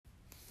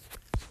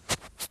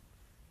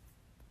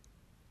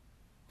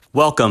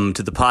Welcome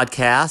to the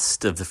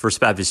podcast of the First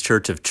Baptist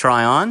Church of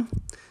Tryon.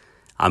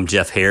 I'm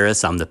Jeff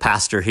Harris. I'm the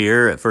pastor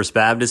here at First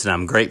Baptist, and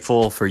I'm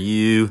grateful for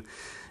you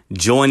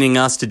joining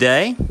us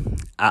today.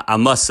 I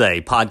must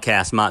say,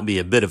 podcast might be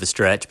a bit of a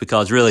stretch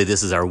because really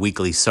this is our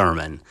weekly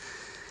sermon.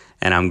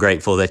 And I'm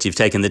grateful that you've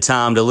taken the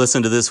time to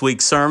listen to this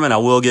week's sermon. I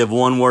will give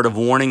one word of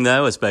warning,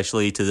 though,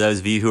 especially to those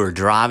of you who are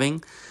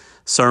driving.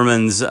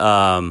 Sermons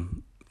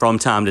from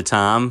time to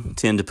time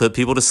tend to put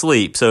people to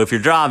sleep. So if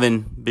you're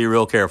driving, be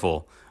real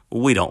careful.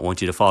 We don't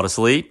want you to fall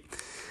asleep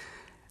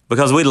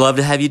because we'd love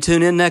to have you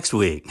tune in next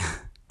week.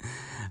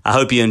 I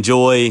hope you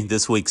enjoy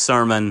this week's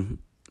sermon,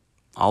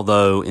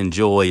 although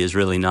enjoy is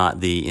really not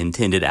the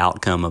intended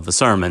outcome of a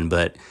sermon,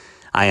 but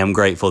I am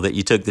grateful that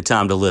you took the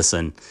time to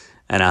listen,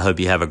 and I hope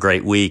you have a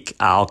great week.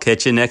 I'll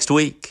catch you next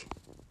week.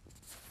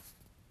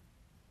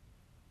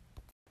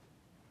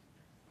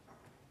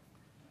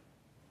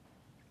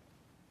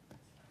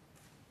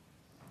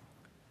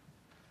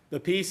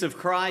 The peace of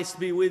Christ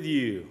be with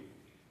you.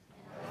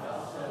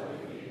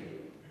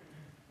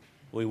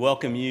 We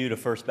welcome you to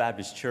First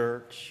Baptist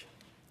Church.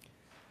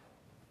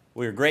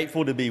 We are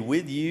grateful to be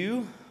with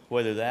you,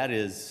 whether that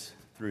is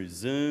through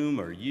Zoom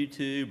or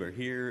YouTube or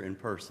here in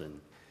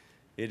person.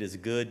 It is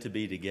good to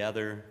be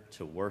together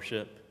to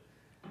worship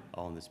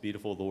on this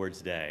beautiful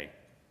Lord's Day.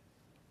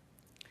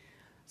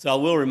 So I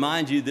will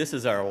remind you, this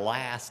is our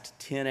last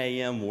 10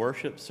 a.m.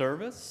 worship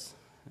service.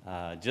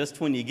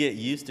 Just when you get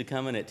used to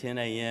coming at 10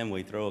 a.m.,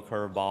 we throw a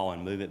curveball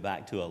and move it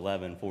back to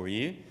 11 for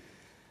you.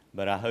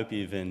 But I hope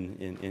you've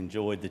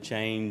enjoyed the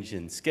change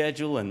in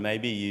schedule, and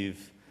maybe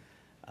you've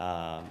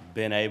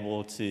been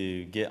able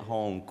to get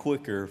home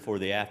quicker for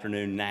the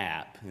afternoon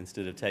nap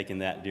instead of taking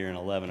that during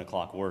 11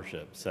 o'clock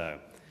worship. So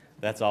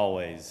that's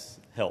always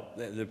helped.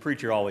 The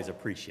preacher always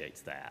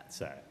appreciates that.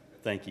 So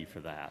thank you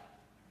for that.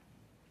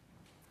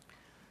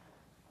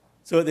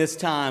 So at this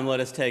time,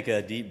 let us take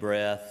a deep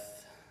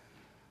breath.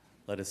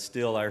 Let us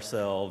still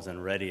ourselves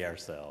and ready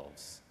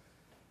ourselves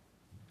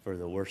for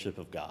the worship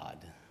of God,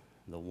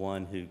 the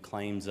one who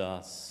claims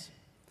us,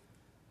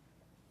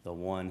 the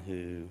one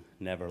who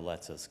never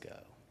lets us go.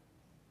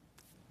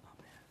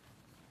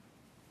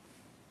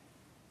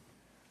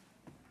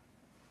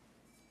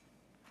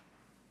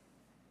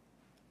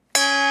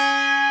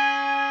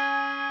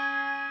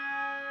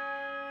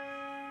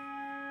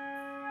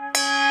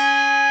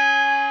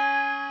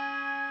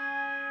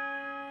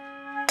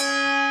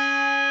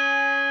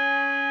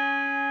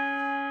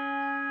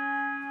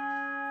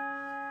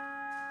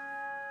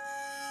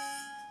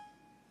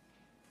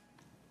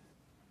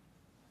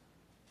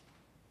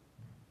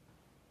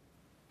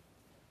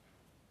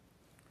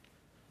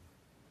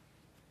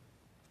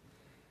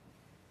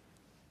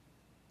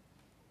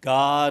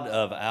 God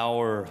of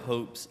our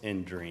hopes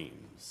and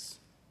dreams,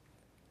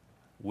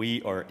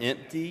 we are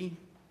empty,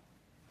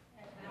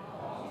 and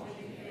long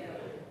to be filled.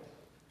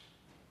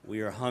 We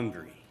are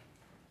hungry,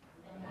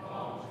 and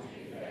long to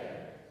be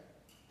fed.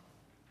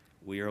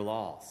 We are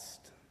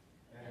lost,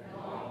 and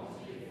long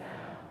to be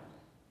found.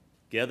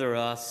 Gather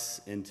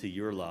us into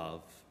your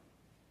love,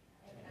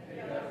 and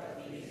give us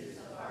the pieces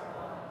of our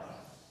lives.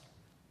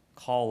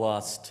 Call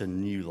us to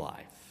new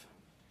life.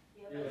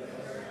 Give us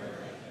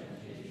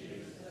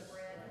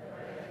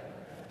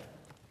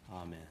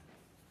Amen.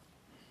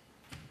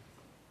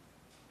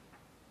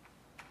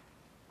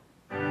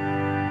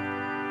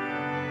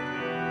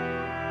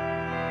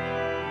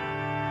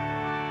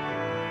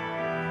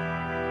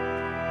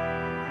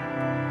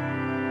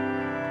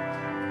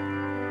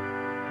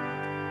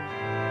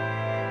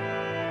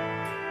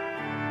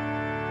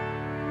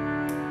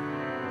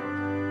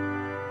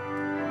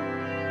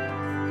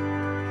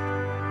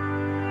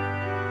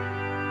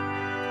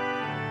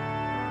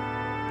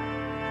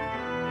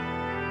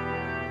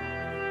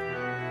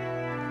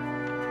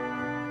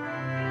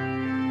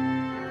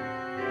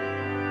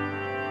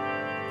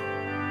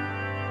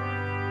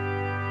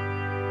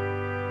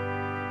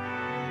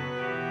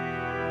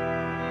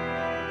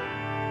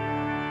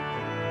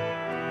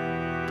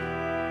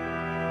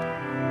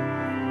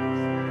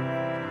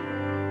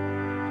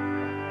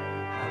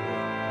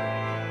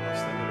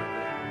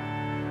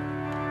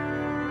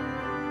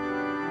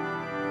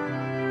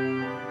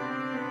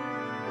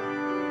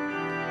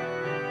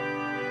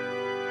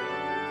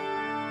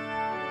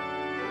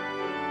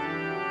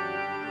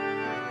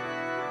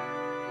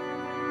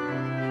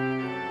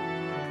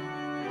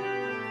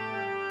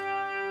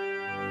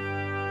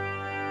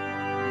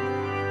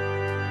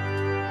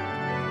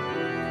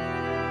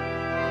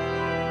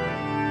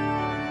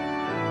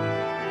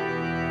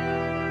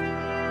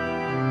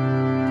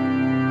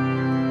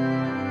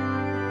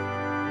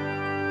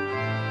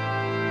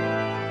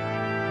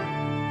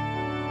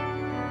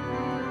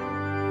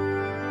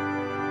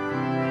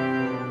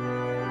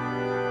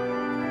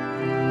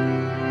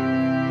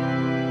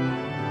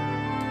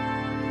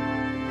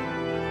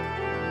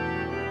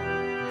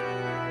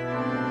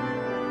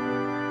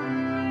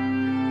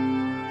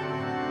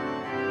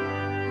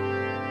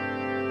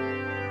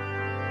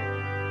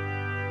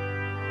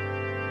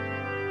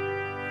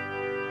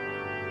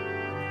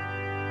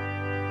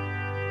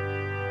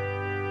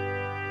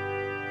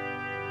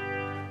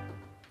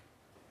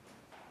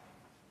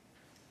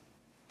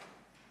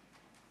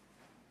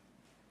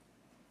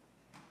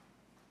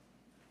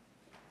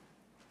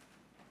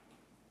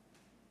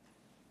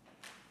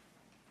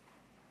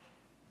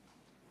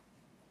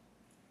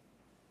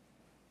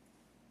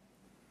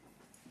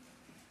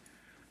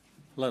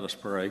 Let us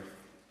pray.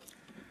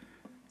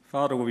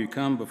 Father, we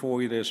come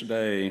before you this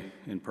day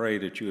and pray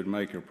that you would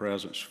make your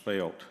presence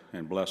felt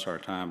and bless our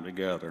time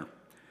together.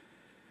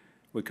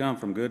 We come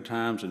from good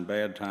times and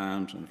bad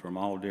times and from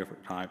all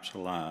different types of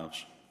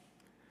lives.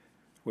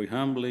 We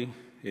humbly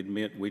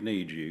admit we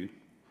need you.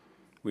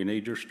 We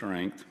need your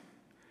strength.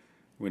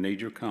 We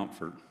need your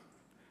comfort.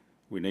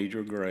 We need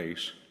your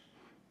grace.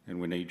 And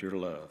we need your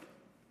love.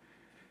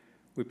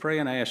 We pray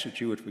and ask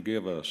that you would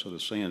forgive us of the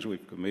sins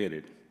we've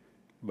committed,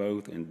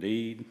 both in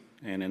deed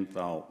and in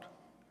thought.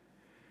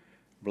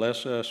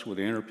 Bless us with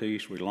the inner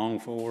peace we long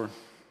for,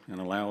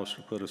 and allow us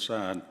to put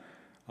aside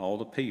all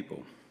the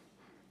people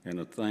and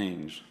the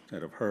things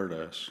that have hurt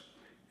us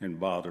and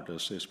bothered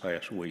us this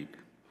past week,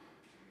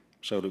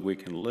 so that we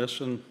can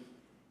listen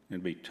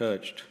and be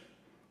touched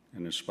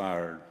and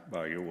inspired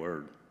by your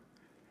word.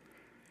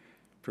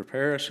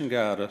 Prepare us and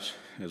guide us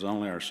as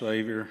only our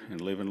Savior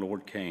and living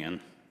Lord can.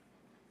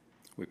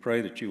 We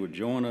pray that you would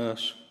join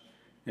us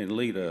and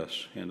lead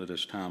us into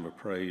this time of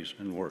praise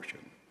and worship.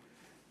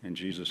 In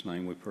Jesus'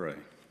 name we pray.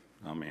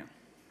 Amen.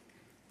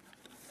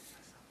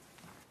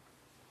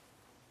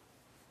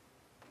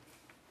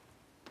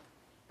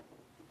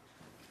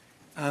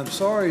 I'm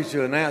sorry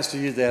to announce to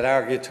you that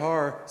our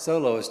guitar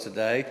soloist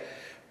today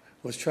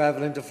was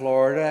traveling to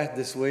Florida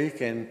this week,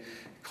 and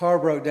car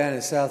broke down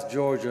in South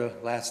Georgia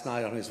last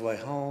night on his way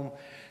home.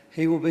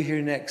 He will be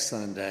here next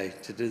Sunday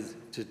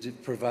to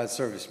provide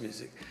service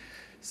music.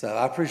 So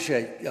I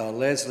appreciate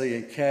Leslie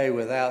and Kay,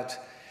 without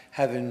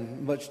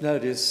having much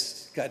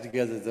notice, got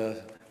together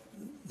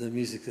the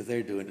music that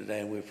they're doing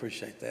today, and we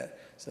appreciate that.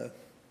 So.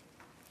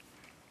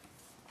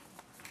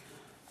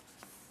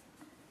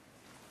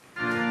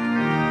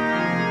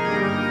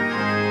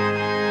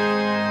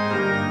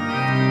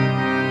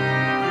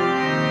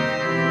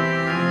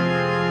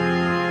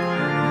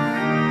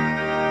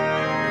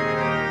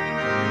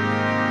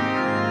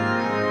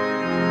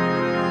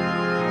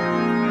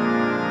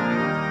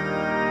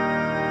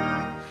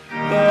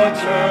 The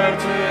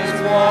church is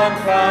one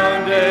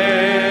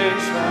foundation,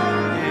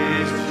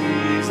 is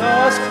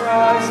Jesus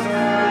Christ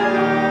our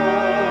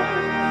Lord.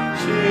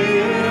 She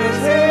is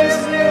his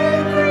new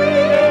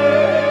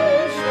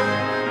creation,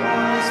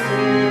 by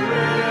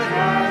Spirit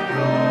and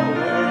the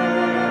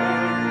Word.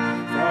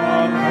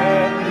 From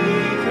heaven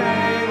he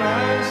came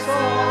and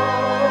saw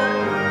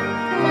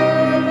her,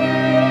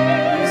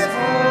 his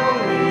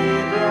holy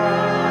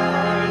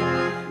bride.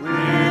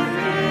 With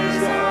his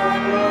own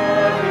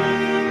blood he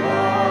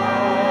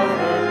bought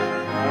her,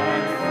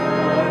 and for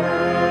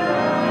her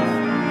life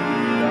he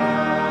died.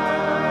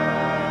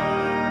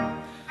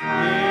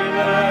 He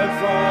led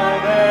from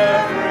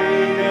every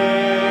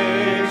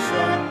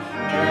nation,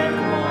 and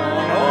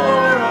one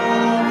o'er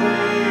all the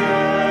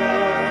earth.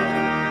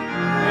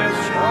 His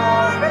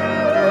charter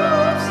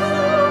of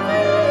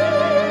salvation,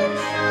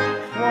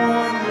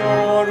 one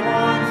Lord,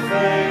 one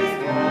faith,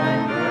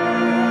 one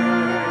birth.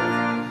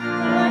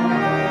 One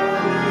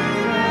holy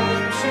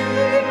name she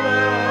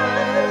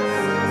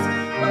blesses,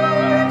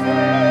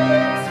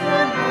 partakes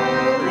from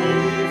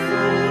holy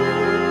fruit,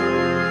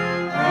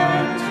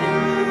 and to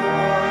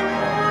one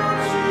heart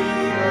she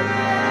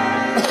binds,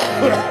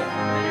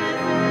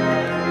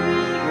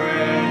 with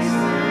grace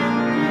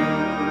endued.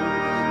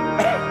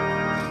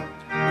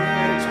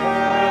 In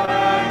toil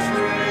and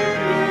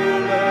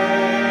tribulation,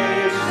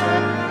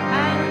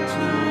 and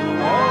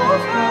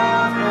tumult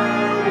of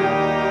her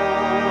war,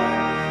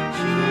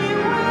 she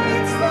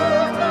waits the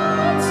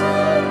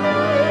consummation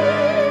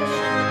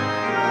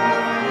of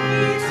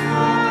peace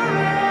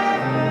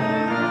forevermore.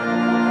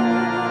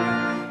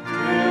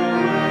 Till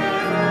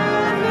with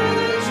her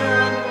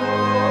vision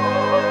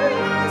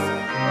glorious,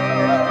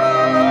 her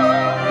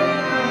loving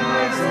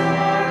eyes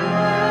are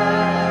blessed,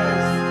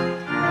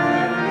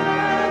 and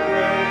the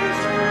great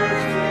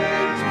church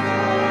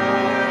victorious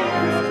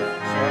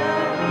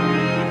shall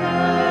lead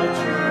the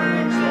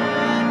church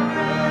and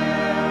rest.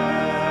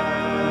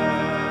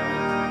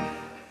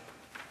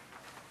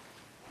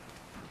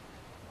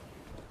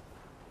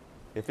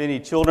 If any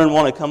children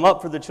want to come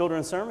up for the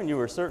children's sermon, you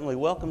are certainly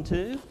welcome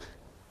to.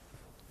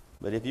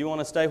 But if you want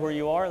to stay where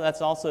you are,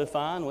 that's also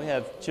fine. We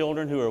have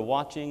children who are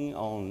watching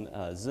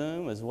on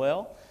Zoom as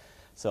well.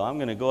 So I'm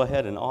going to go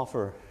ahead and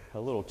offer a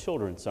little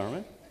children's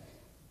sermon.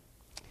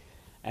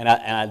 And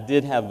I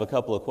did have a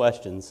couple of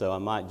questions, so I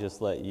might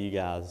just let you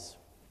guys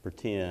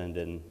pretend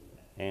and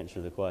answer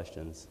the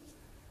questions.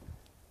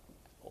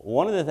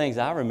 One of the things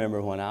I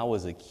remember when I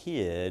was a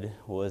kid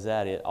was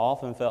that it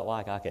often felt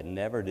like I could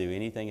never do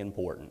anything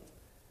important.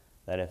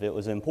 That if it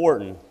was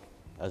important,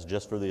 that's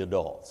just for the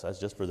adults. That's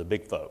just for the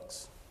big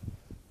folks.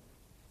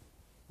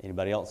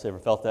 Anybody else ever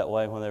felt that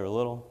way when they were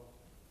little?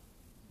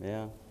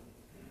 Yeah?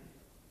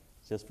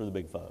 It's just for the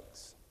big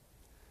folks.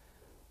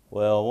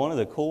 Well, one of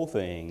the cool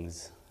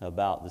things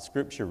about the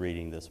scripture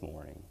reading this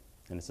morning,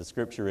 and it's a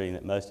scripture reading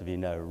that most of you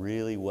know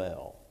really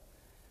well,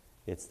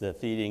 it's the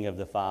feeding of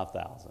the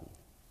 5,000.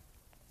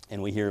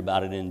 And we hear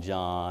about it in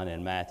John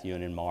and Matthew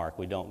and in Mark.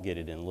 We don't get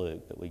it in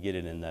Luke, but we get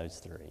it in those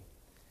three.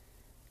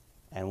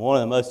 And one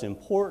of the most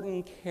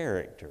important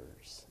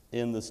characters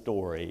in the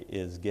story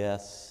is,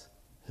 guess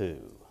who?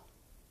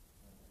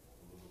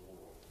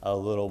 A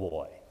little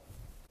boy.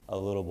 A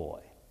little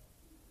boy.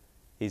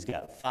 He's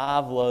got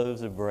 5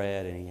 loaves of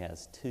bread and he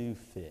has 2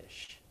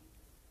 fish.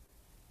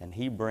 And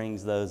he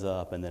brings those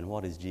up, and then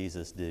what does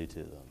Jesus do to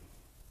them?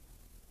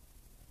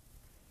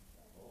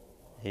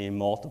 He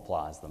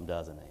multiplies them,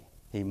 doesn't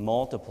he? He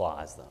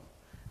multiplies them.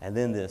 And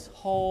then this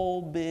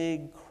whole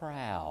big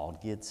crowd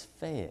gets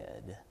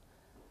fed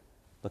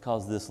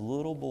because this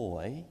little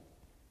boy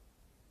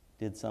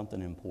did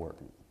something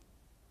important.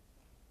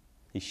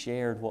 He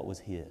shared what was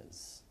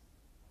his.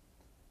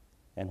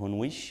 And when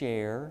we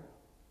share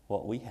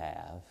what we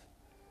have,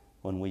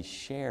 when we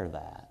share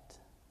that,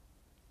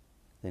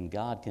 then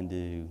God can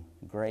do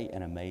great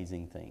and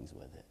amazing things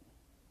with it.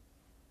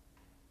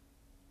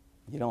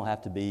 You don't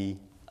have to be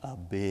a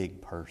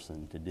big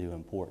person to do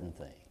important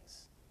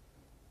things.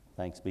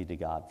 Thanks be to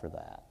God for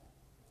that.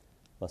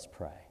 Let's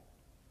pray.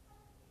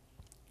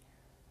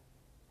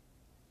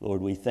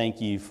 Lord, we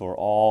thank you for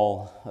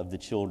all of the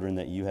children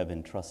that you have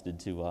entrusted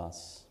to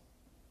us.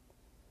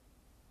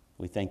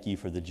 We thank you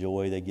for the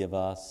joy they give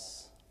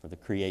us, for the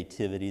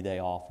creativity they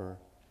offer,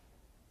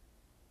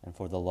 and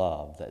for the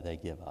love that they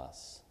give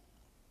us.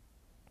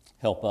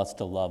 Help us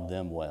to love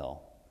them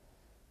well.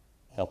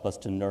 Help us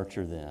to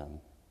nurture them.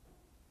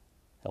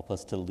 Help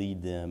us to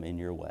lead them in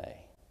your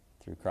way.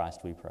 Through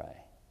Christ we pray.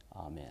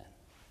 Amen.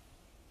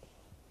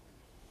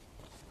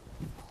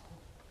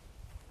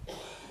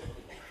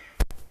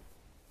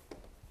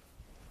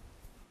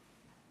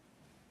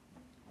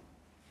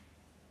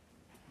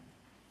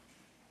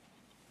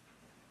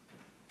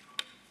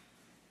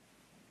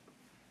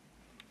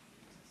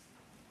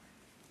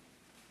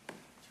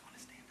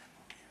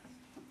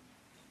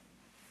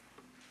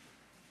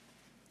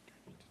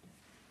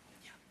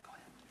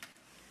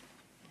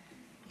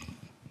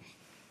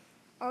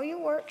 All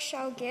your works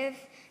shall give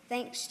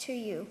thanks to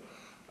you,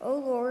 O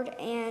Lord,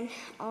 and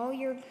all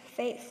your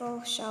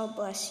faithful shall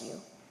bless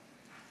you.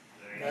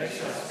 They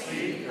shall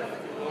speak of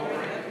the glory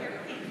of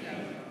your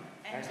kingdom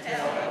and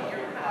tell of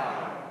your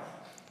power.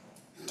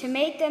 To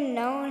make them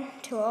known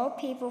to all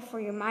people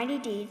for your mighty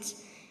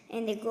deeds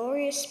and the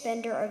glorious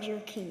splendor of your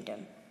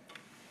kingdom.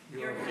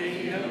 Your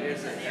kingdom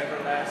is an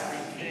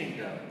everlasting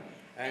kingdom,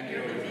 and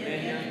your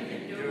dominion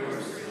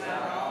endures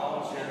throughout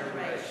all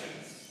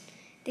generations.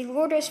 The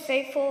Lord is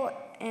faithful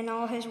in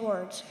all his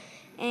words,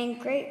 and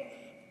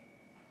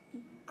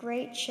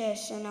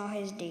gracious in all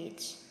his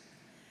deeds.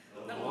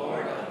 The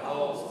Lord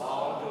upholds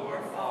all who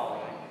are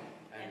falling,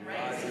 and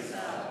raises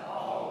up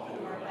all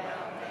who are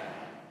bowed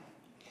down.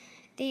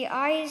 The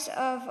eyes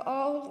of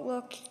all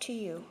look to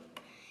you,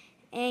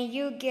 and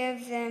you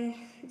give them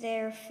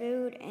their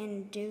food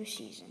in due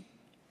season.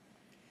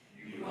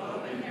 You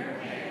open your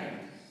hand,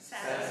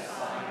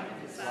 satisfying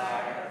the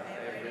desire of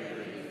every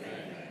living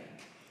thing.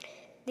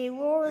 The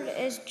Lord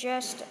is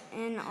just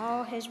in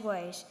all his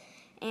ways,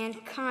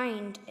 and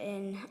kind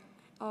in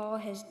all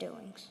his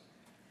doings.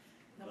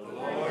 The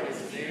Lord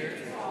is near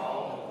to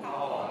all who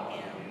call on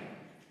him,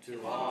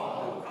 to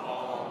all who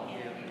call on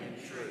him in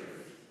truth.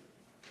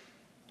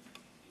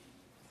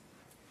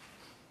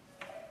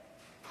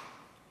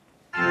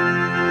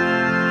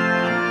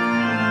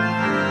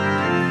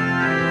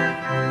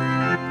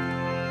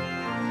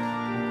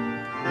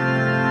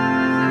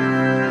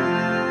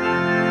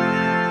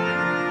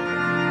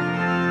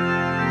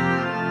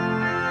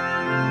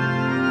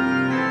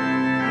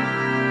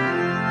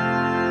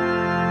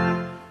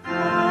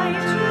 My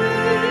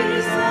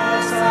Jesus,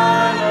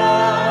 I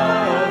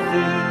love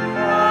thee.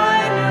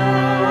 I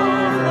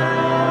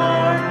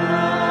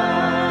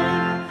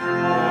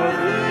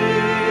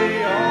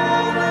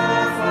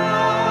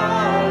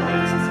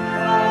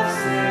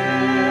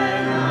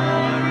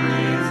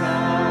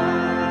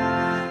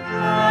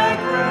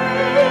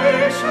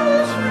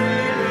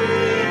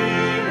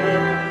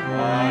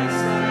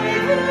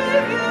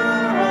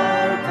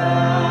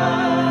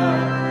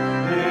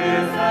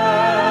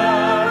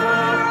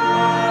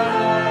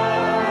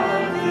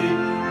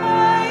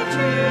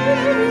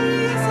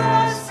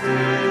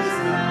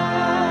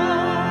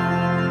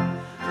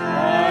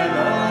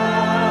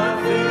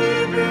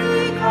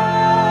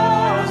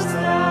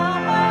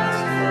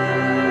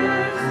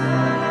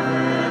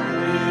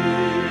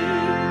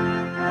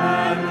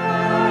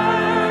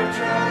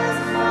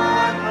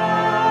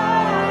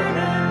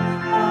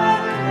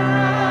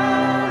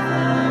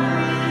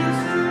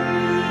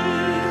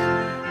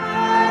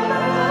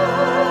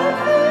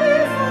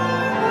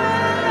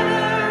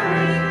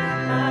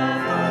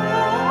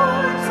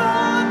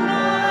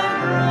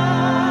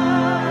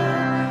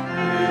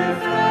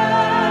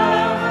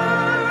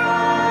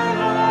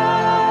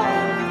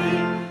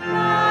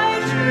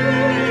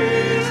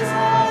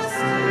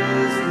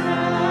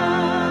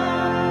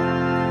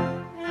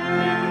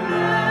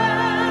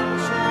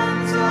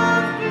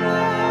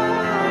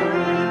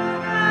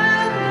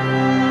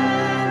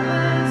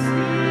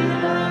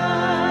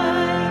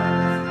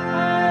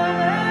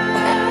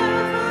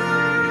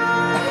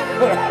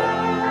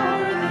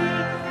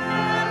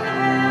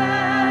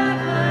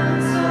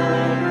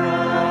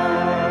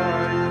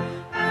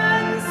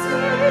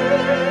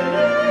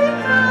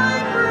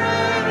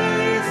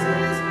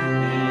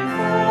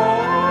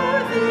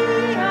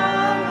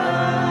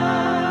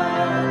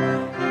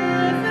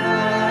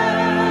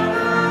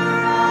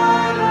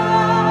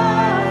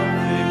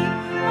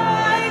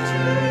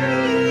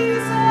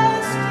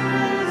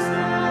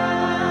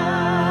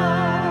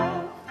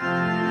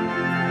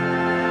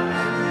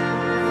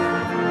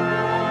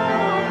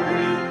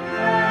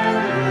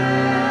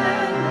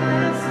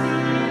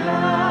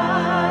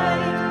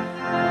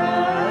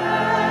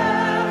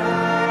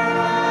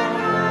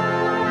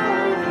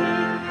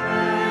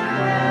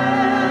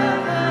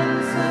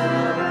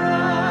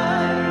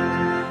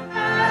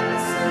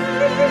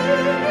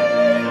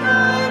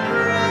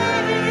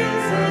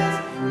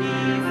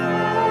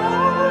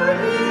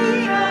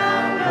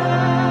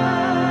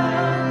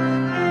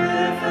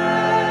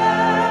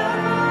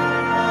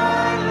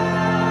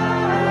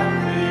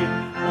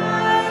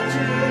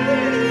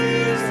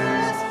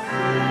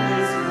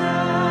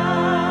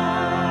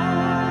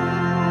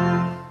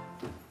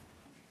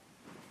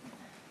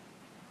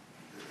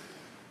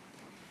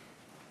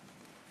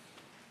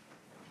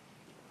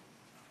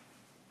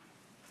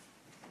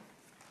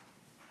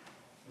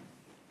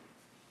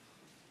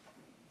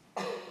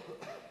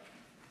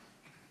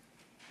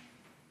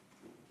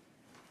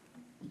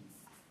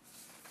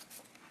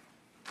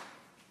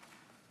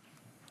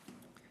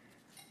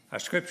Our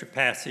scripture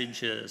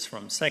passage is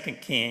from 2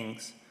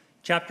 Kings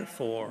chapter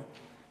 4,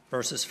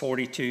 verses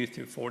 42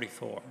 through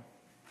 44.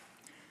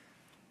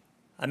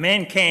 A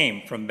man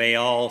came from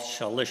Baal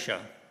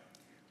Shalisha,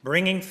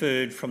 bringing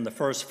food from the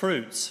first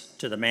fruits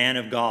to the man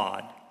of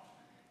God,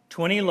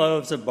 20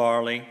 loaves of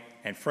barley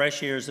and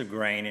fresh ears of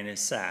grain in his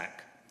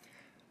sack.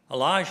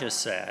 Elijah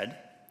said,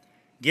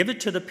 "Give it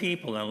to the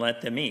people and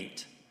let them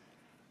eat."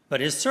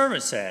 But his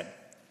servant said,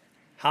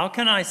 "How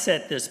can I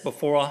set this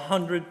before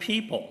 100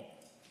 people?"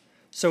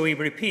 So he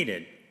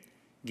repeated,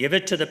 "Give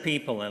it to the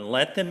people and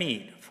let them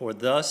eat, for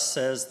thus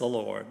says the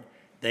Lord,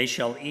 they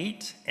shall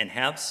eat and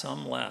have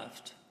some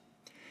left."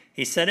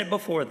 He set it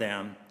before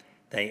them.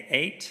 They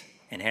ate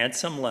and had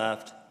some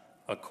left,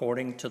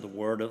 according to the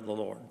word of the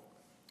Lord.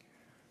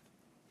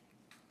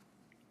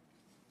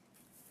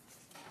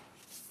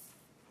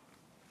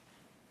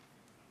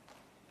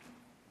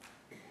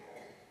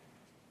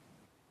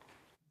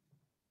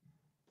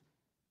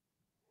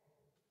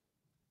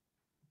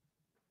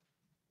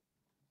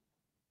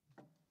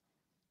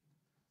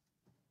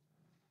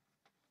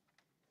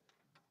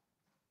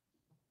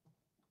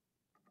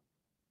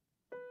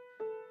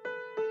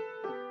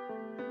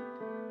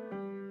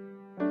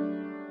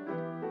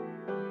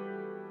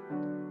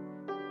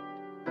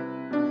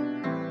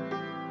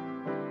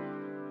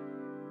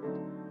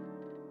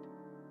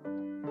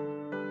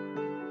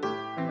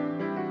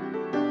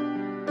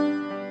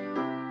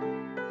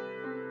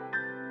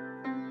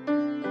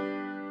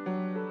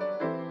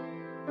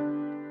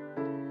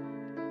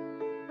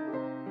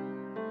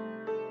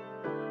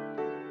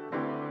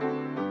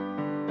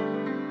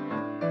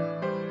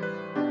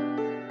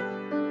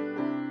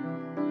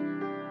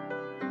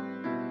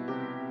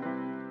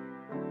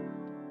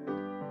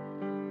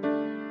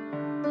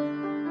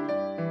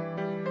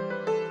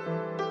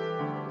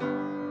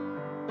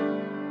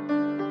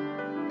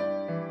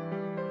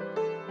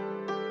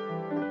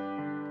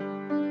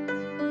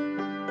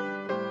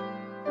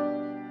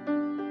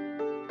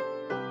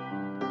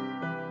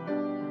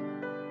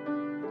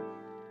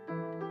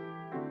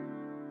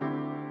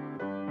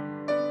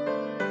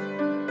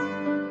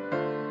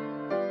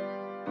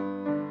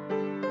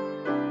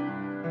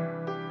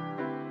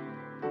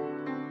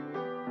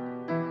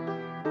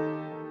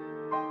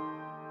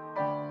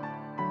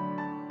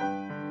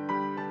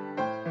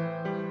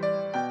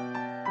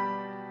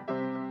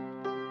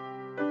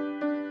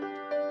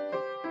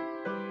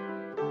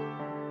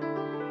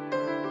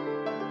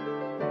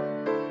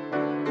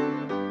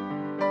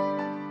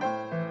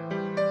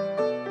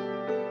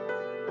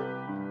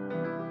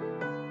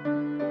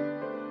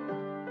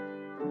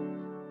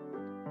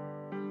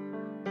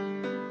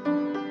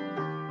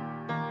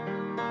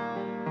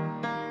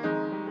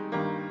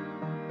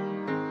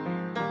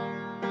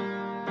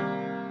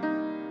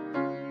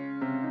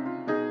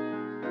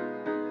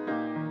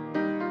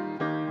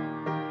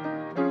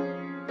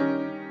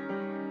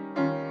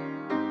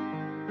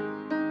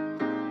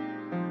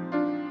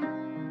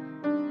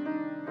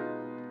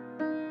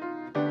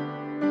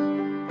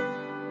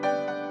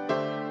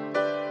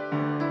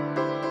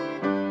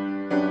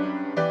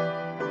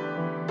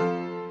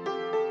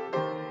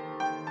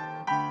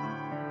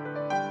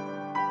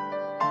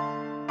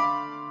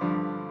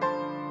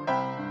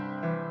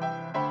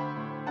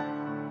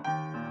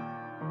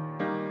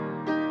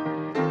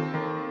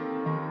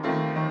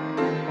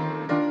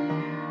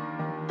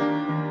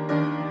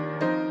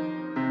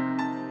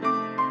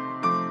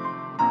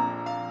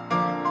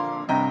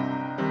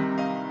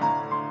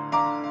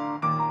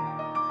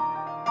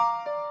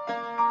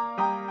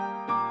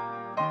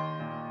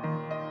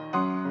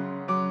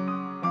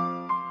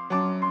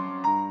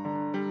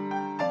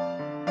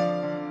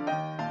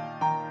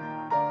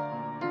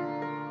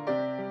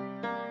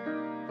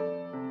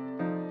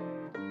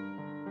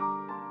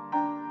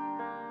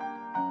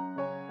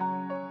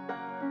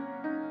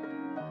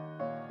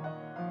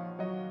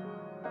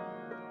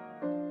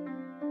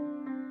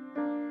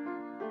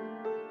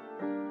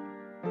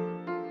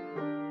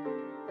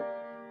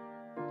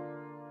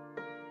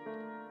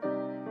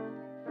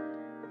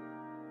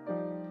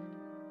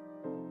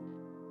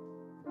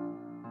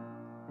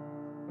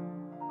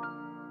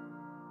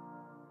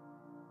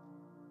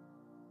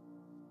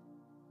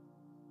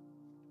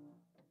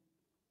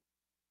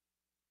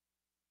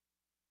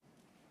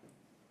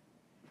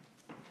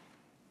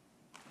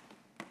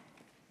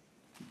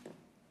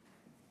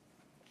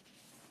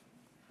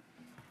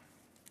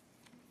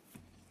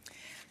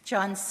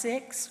 John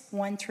 6,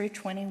 1 through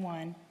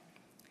 21.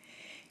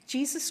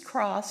 Jesus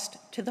crossed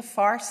to the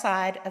far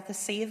side of the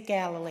Sea of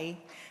Galilee,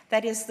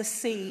 that is the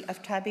Sea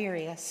of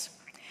Tiberias,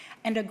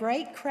 and a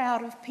great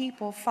crowd of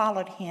people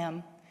followed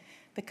him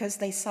because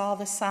they saw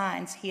the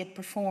signs he had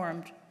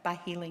performed by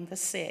healing the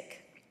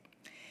sick.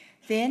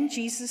 Then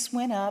Jesus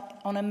went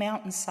up on a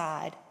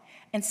mountainside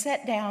and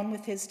sat down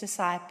with his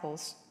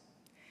disciples.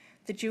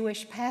 The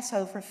Jewish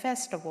Passover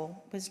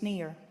festival was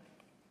near.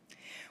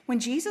 When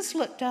Jesus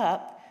looked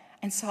up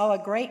and saw a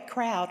great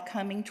crowd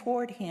coming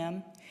toward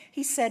him,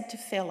 he said to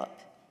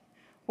Philip,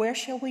 "Where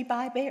shall we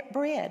buy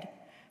bread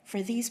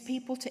for these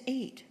people to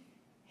eat?"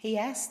 He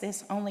asked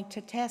this only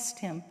to test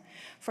him,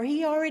 for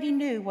he already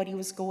knew what he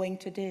was going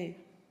to do.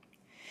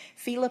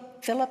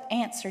 Philip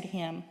answered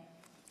him,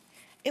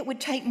 "It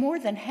would take more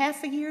than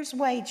half a year's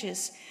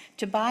wages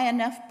to buy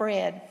enough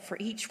bread for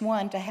each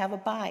one to have a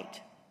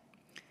bite."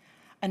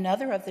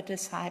 Another of the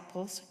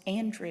disciples,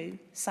 Andrew,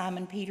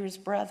 Simon Peter's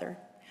brother,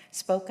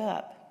 spoke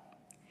up.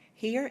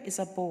 "Here is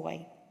a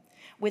boy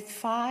with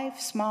 5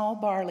 small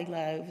barley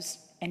loaves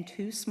and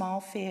 2 small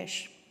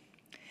fish.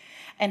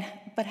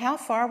 But how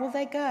far will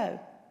they go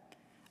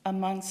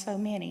among so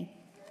many?"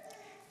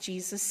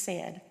 Jesus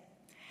said,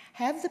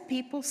 "Have the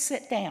people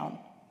sit down."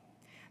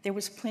 There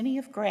was plenty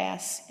of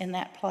grass in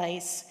that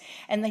place,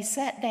 and they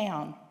sat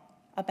down.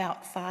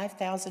 About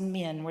 5,000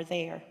 men were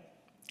there.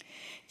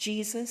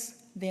 Jesus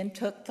then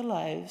took the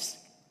loaves,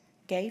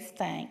 gave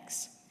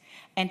thanks,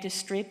 and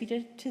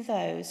distributed to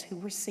those who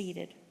were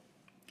seated,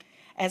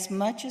 as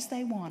much as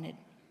they wanted.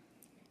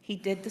 He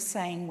did the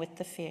same with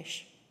the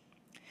fish.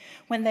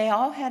 When they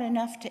all had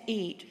enough to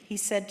eat, he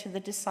said to the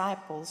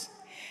disciples,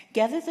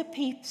 "Gather the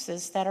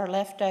pieces that are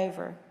left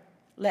over.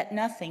 Let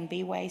nothing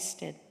be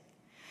wasted."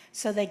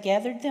 So they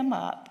gathered them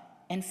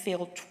up and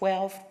filled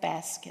 12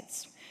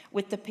 baskets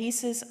with the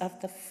pieces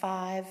of the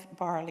 5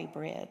 barley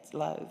bread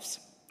loaves,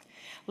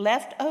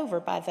 left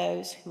over by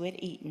those who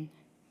had eaten.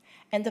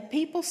 And the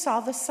people saw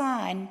the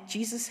sign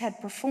Jesus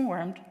had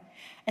performed,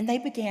 and they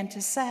began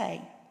to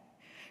say,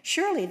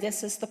 "Surely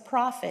this is the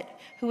prophet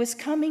who is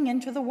coming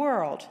into the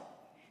world."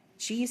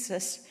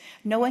 Jesus,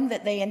 knowing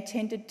that they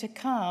intended to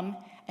come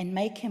and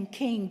make him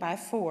king by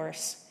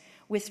force,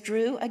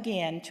 withdrew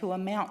again to a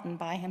mountain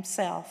by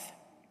himself.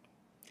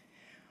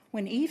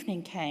 When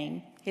evening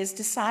came, his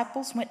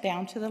disciples went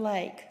down to the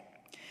lake,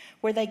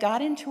 where they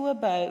got into a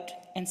boat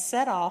and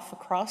set off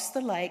across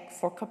the lake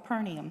for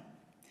Capernaum.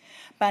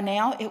 By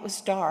now it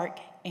was dark,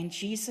 and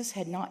Jesus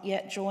had not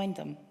yet joined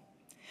them.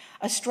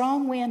 A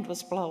strong wind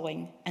was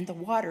blowing, and the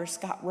waters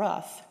got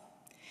rough.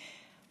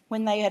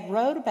 When they had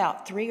rowed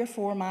about 3 or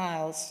 4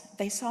 miles,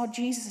 they saw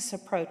Jesus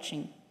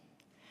approaching,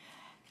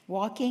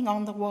 walking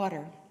on the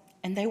water,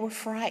 and they were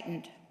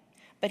frightened.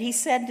 But he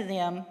said to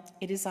them,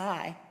 "It is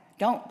I.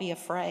 Don't be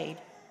afraid."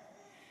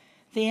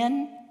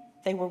 Then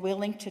they were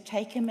willing to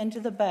take him into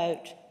the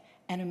boat,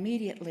 and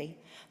immediately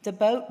the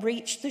boat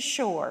reached the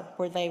shore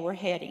where they were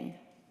heading.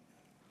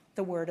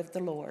 The word of the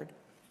Lord.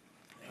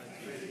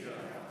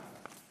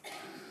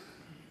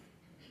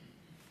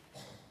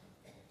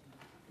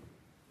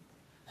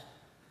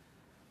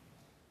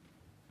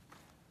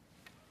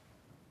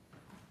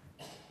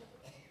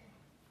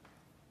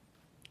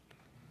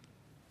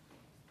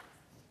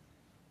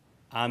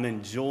 I'm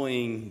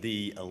enjoying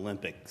the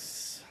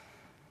Olympics.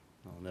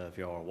 I don't know if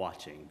y'all are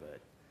watching, but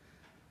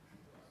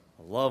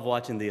I love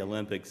watching the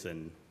Olympics.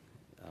 And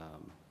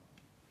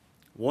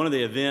one of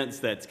the events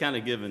that's kind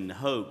of given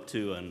hope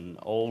to an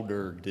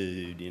older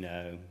dude,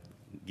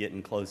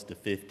 getting close to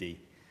 50,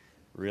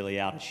 really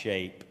out of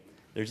shape,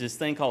 there's this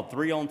thing called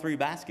 3-on-3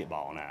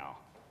 basketball now.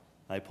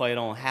 They play it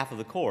on half of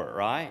the court,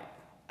 right?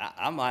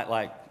 I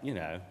might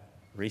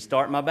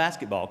restart my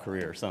basketball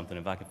career or something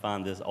if I could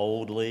find this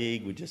old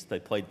league. They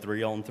played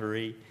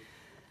 3-on-3.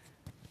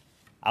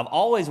 I've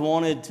always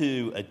wanted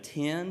to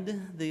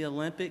attend the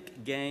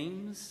Olympic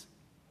Games,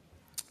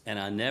 and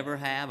I never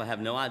have. I have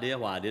no idea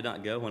why I did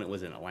not go when it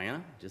was in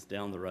Atlanta, just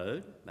down the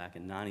road, back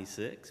in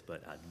 '96,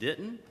 but I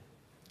didn't.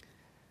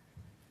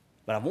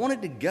 But I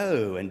wanted to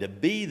go and to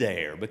be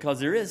there because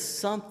there is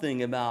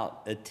something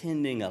about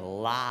attending a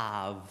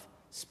live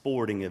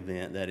sporting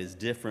event that is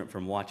different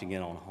from watching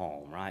it on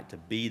home, right? To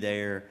be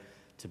there,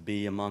 to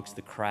be amongst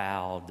the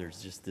crowd,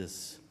 there's just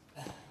this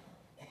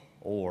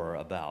aura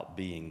about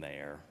being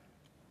there.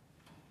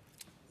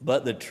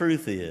 But the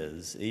truth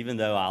is, even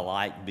though I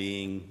like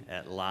being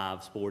at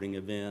live sporting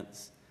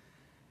events,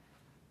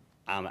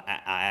 I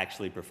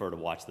actually prefer to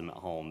watch them at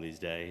home these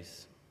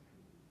days,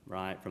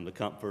 right? From the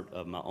comfort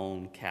of my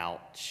own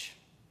couch.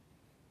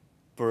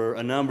 For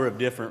a number of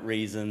different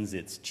reasons.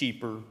 It's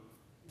cheaper.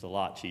 It's a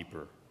lot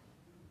cheaper.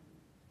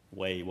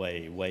 Way,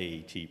 way,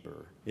 way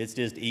cheaper. It's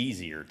just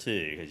easier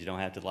too, because you don't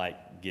have to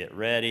get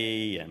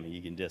ready. I mean,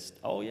 you can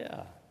just,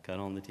 cut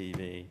on the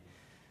TV.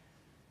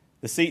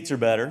 The seats are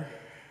better.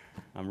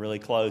 I'm really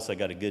close. I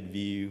got a good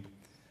view.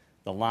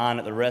 The line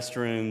at the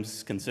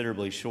restrooms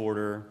considerably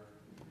shorter.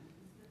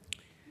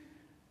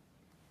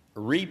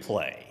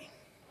 Replay.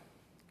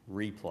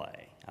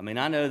 I mean,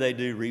 I know they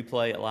do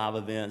replay at live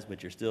events,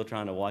 but you're still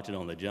trying to watch it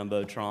on the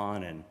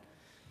Jumbotron, and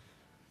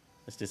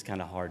it's just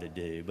kind of hard to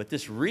do. But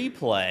this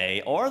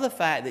replay, or the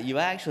fact that you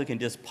actually can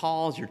just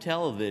pause your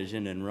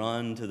television and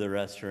run to the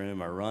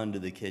restroom or run to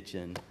the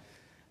kitchen,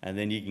 and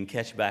then you can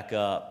catch back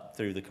up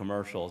through the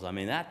commercials. I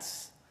mean,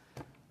 that's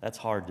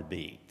hard to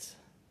beat.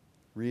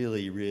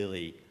 Really,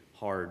 really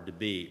hard to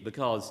beat.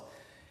 Because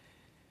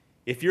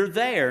if you're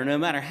there, no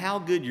matter how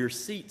good your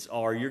seats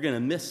are, you're going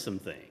to miss some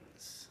things.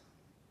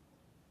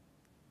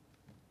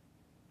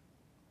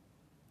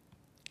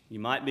 You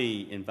might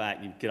be, in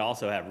fact, you could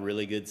also have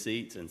really good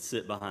seats and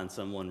sit behind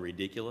someone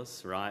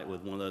ridiculous, right?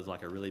 With one of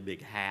those, a really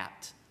big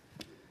hat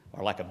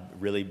or a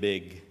really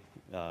big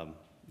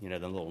You know,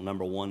 the little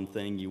number one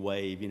thing you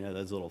wave, you know,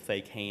 those little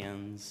fake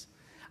hands.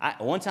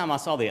 One time I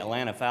saw the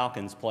Atlanta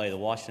Falcons play the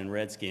Washington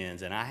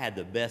Redskins, and I had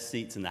the best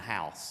seats in the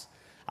house,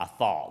 I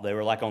thought. They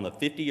were like on the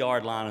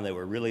 50-yard line, and they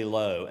were really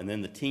low. And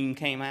then the team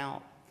came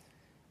out,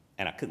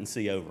 and I couldn't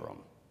see over them,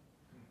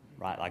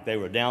 right? Like they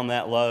were down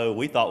that low.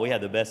 We thought we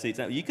had the best seats.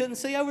 You couldn't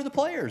see over the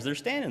players. They're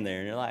standing there,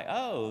 and you're like,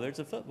 oh, there's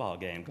a football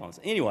game going on.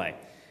 Anyway,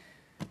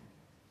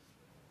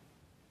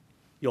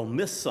 you'll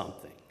miss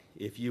something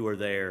if you were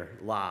there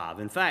live.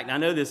 In fact, I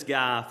know this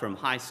guy from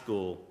high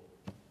school.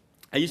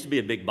 I used to be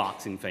a big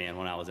boxing fan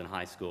when I was in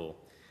high school,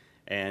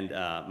 and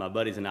my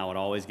buddies and I would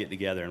always get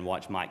together and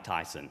watch Mike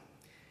Tyson.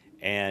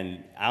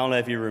 And I don't know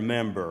if you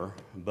remember,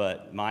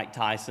 but Mike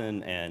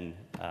Tyson and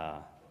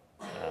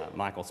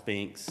Michael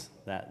Spinks,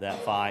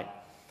 that fight.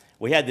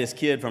 We had this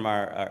kid from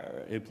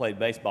who played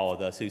baseball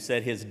with us who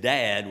said his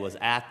dad was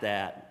at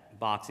that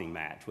boxing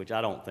match, which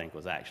I don't think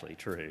was actually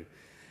true.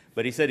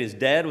 But he said his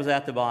dad was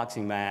at the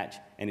boxing match,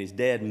 and his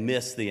dad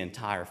missed the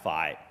entire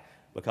fight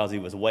because he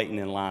was waiting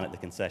in line at the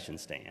concession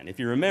stand. If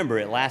you remember,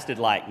 it lasted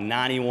like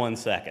 91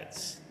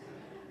 seconds.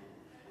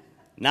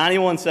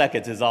 91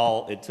 seconds is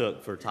all it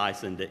took for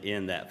Tyson to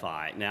end that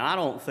fight. Now, I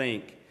don't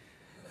think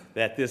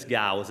that this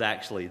guy was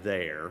actually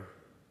there,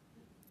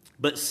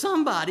 but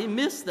somebody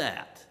missed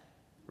that,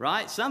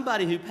 right?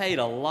 Somebody who paid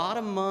a lot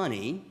of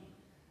money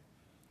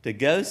to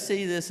go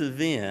see this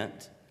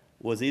event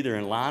was either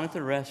in line at the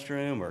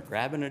restroom or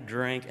grabbing a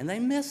drink, and they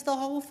missed the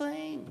whole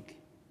thing.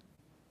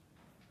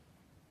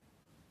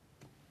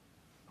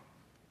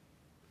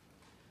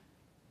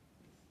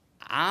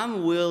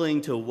 I'm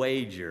willing to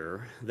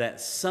wager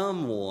that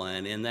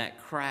someone in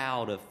that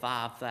crowd of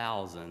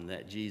 5,000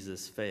 that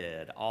Jesus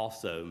fed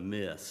also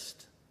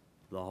missed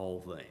the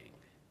whole thing.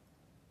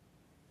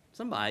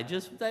 Somebody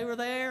they were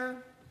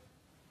there.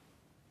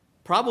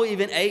 Probably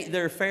even ate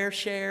their fair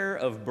share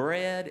of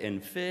bread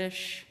and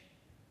fish,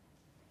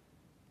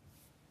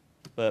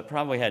 but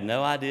probably had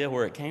no idea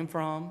where it came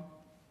from,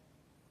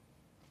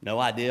 no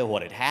idea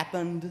what had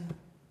happened.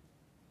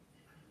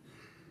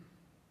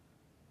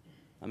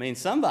 I mean,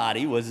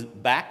 somebody was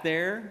back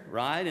there,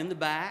 right, in the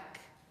back,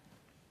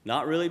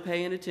 not really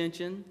paying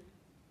attention.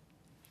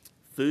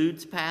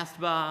 Food's passed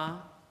by,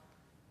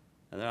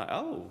 and they're like,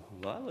 oh,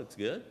 well, that looks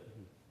good.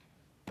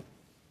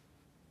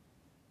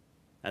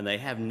 And they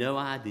have no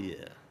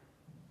idea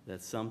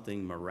that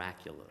something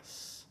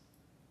miraculous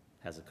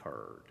has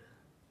occurred.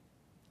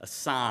 A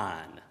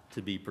sign,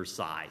 to be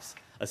precise.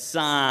 A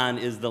sign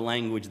is the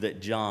language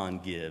that John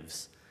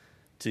gives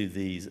to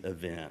these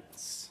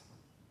events.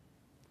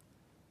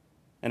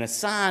 And a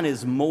sign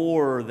is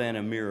more than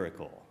a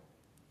miracle.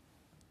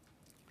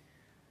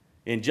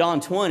 In John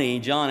 20,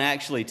 John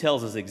actually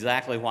tells us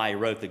exactly why he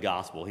wrote the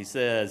gospel. He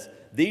says,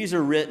 these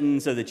are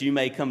written so that you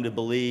may come to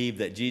believe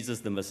that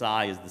Jesus the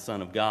Messiah is the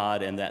Son of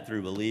God, and that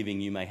through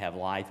believing you may have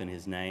life in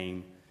his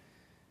name.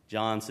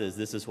 John says,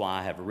 this is why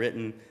I have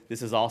written.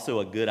 This is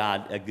also a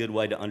good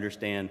way to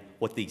understand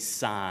what these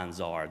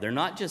signs are. They're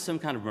not just some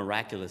kind of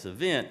miraculous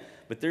event,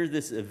 but they're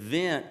this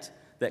event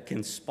that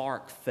can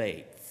spark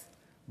faith,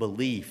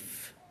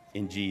 belief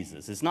in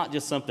Jesus. It's not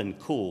just something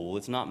cool.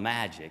 It's not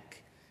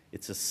magic.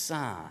 It's a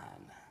sign.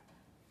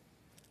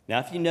 Now,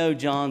 if you know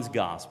John's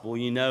gospel,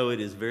 you know it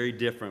is very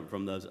different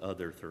from those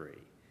other three.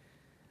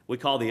 We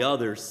call the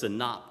others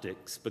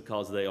synoptics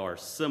because they are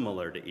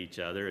similar to each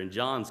other, and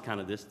John's kind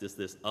of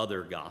this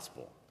other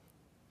gospel.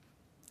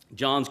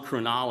 John's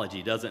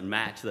chronology doesn't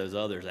match those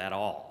others at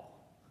all.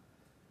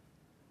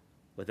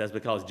 But that's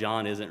because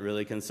John isn't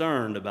really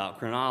concerned about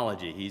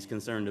chronology. He's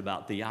concerned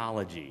about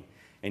theology,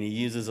 and he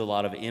uses a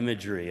lot of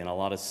imagery and a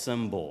lot of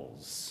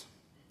symbols.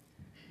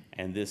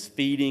 And this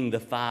feeding the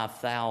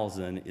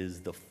 5,000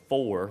 is the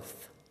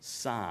fourth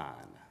sign.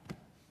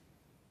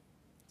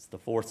 It's the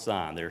fourth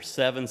sign. There are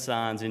 7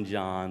 signs in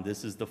John.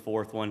 This is the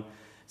fourth one.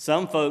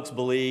 Some folks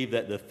believe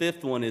that the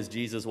fifth one is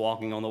Jesus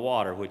walking on the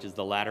water, which is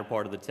the latter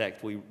part of the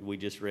text we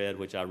just read,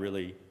 which I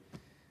really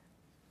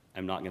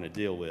am not going to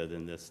deal with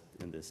in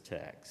this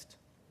text.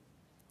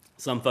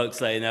 Some folks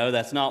say, no,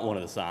 that's not one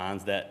of the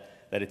signs, that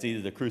it's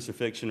either the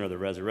crucifixion or the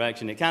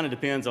resurrection. It kind of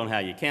depends on how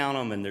you count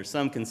them, and there's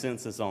some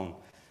consensus on,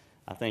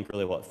 I think,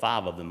 really what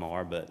 5 of them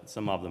are, but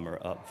some of them are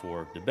up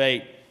for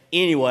debate.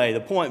 Anyway, the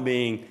point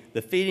being,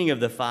 the feeding of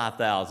the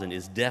 5,000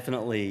 is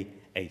definitely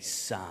a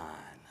sign.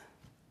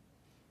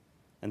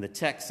 And the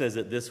text says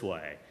it this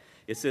way.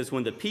 It says,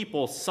 when the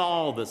people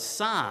saw the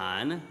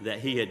sign that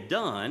he had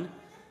done,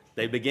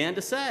 they began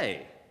to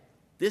say,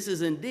 this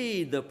is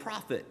indeed the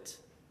prophet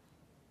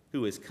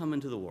who is come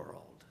into the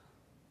world.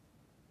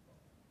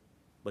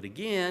 But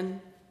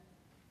again,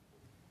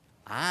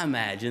 I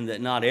imagine that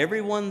not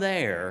everyone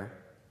there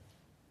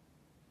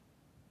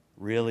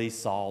really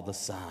saw the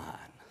sign.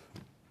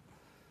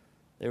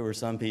 There were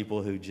some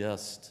people who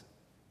just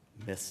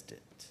missed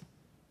it.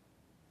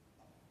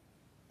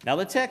 Now,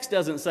 the text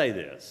doesn't say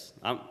this.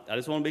 I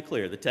just want to be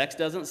clear. The text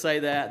doesn't say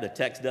that. The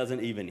text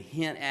doesn't even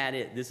hint at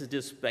it. This is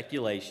just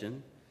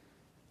speculation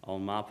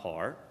on my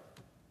part.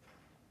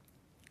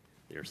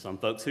 There's some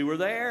folks who were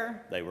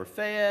there, they were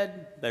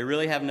fed, they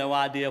really have no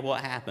idea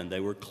what happened. They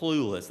were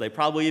clueless. They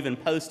probably even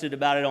posted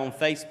about it on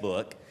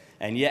Facebook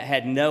and yet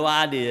had no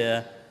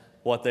idea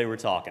what they were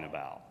talking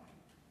about.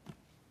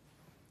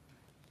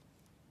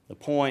 The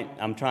point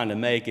I'm trying to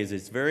make is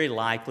it's very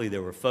likely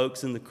there were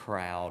folks in the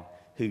crowd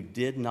who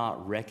did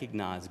not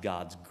recognize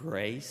God's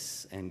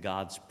grace and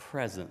God's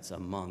presence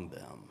among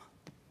them.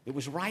 It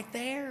was right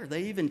there.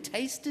 They even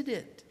tasted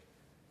it,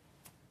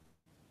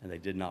 and they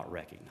did not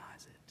recognize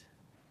it.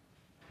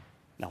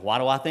 Now, why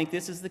do I think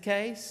this is the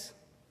case?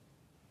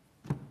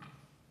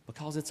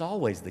 Because it's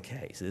always the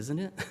case, isn't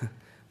it?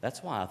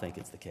 That's why I think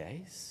it's the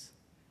case.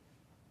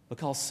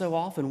 Because so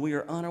often we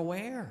are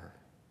unaware.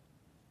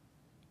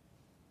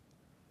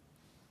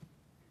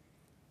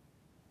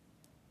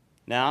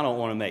 Now, I don't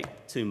want to make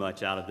too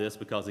much out of this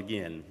because,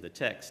 again, the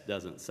text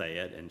doesn't say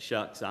it, and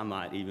shucks, I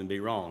might even be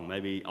wrong.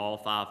 Maybe all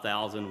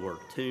 5,000 were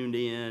tuned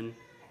in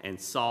and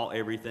saw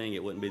everything.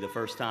 It wouldn't be the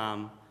first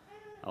time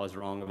I was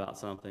wrong about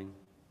something.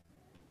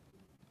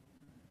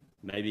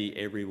 Maybe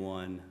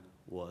everyone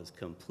was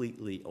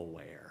completely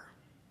aware.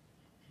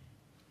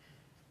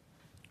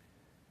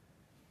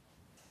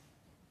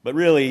 But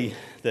really,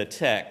 the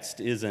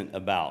text isn't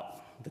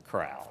about the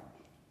crowd.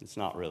 It's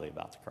not really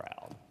about the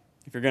crowd.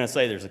 If you're going to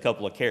say there's a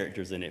couple of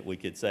characters in it, we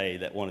could say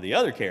that one of the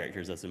other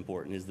characters that's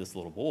important is this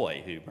little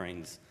boy who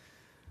brings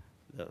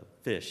the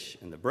fish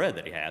and the bread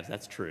that he has.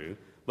 That's true.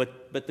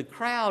 But the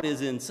crowd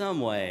is in some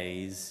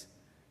ways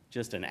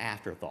just an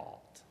afterthought.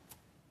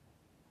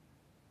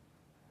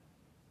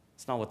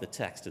 It's not what the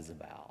text is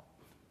about.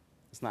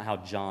 It's not how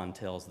John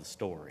tells the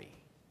story.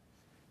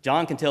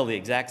 John can tell the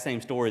exact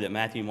same story that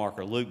Matthew, Mark,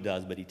 or Luke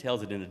does, but he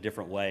tells it in a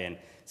different way and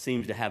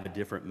seems to have a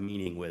different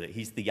meaning with it.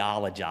 He's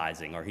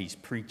theologizing, or he's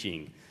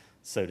preaching,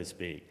 so to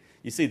speak.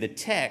 You see, the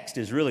text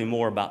is really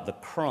more about the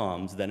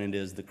crumbs than it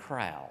is the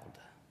crowd.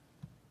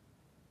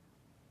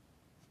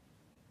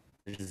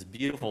 There's this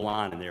beautiful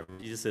line in there.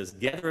 Jesus says,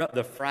 "Gather up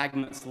the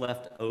fragments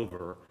left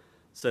over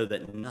so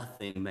that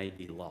nothing may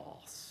be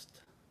lost."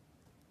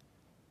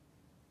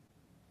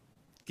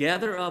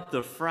 Gather up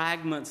the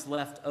fragments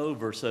left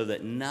over so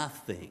that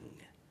nothing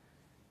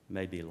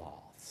may be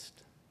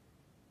lost.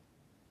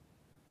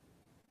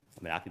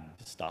 I mean, I could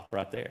just stop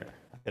right there.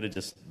 I could have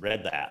just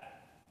read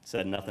that,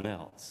 said nothing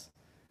else.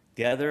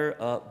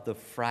 Gather up the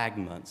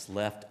fragments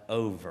left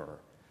over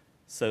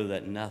so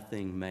that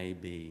nothing may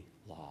be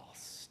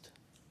lost.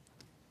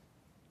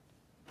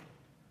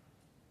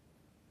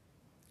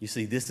 You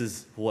see, this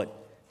is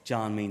what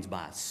John means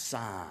by a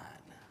sign.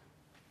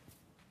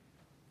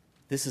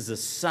 This is a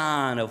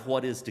sign of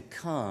what is to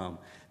come.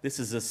 This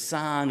is a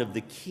sign of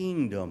the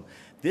kingdom.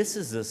 This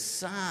is a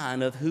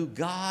sign of who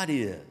God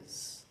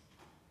is.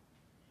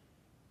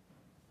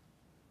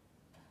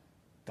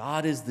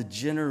 God is the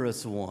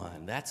generous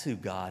one. That's who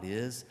God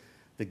is,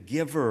 the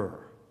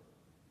giver,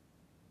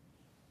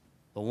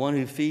 the one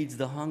who feeds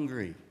the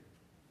hungry,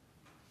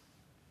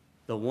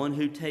 the one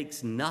who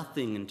takes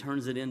nothing and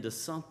turns it into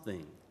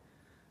something,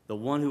 the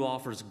one who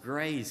offers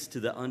grace to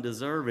the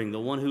undeserving, the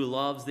one who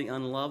loves the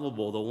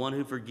unlovable, the one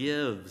who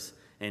forgives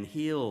and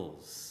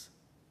heals,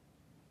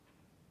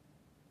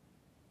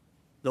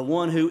 the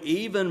one who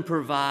even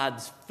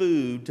provides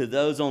food to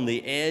those on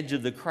the edge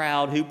of the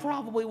crowd who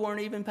probably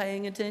weren't even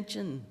paying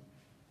attention,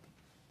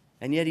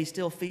 and yet he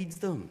still feeds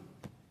them.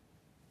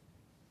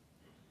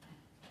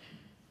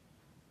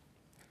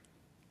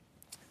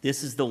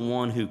 This is the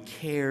one who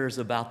cares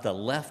about the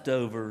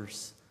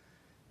leftovers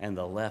and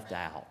the left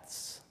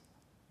outs.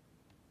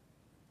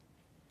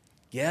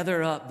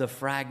 Gather up the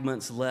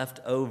fragments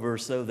left over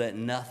so that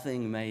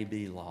nothing may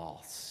be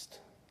lost.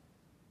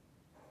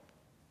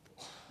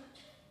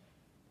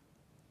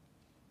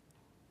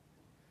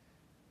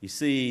 You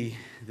see,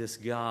 this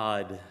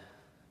God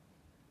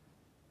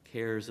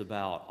cares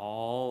about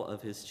all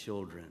of his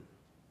children.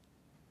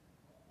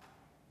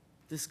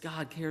 This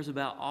God cares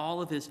about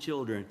all of his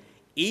children,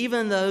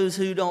 even those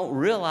who don't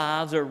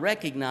realize or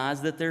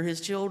recognize that they're his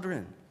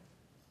children.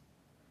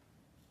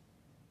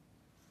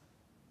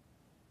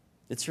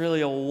 It's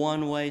really a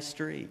one-way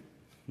street.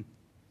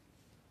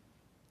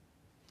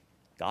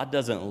 God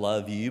doesn't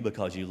love you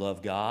because you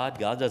love God.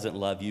 God doesn't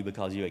love you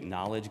because you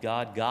acknowledge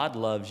God. God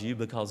loves you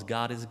because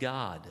God is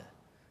God.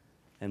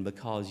 And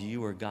because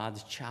you are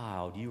God's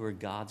child, you are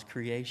God's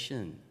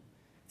creation.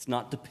 It's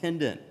not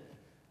dependent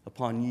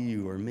upon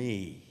you or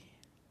me.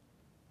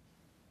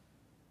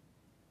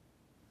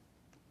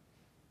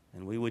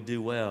 And we would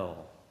do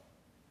well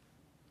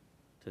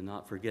to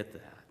not forget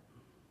that.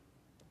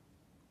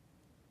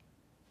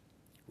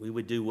 We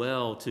would do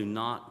well to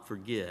not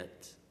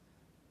forget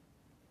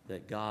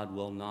that God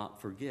will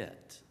not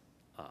forget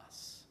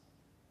us.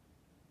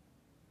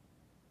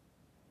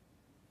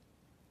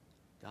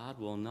 God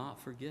will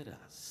not forget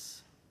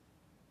us.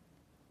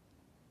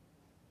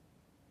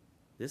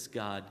 This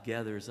God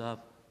gathers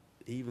up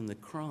even the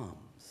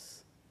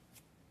crumbs.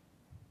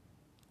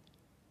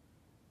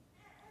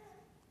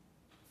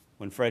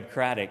 When Fred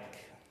Craddock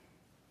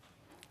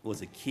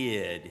was a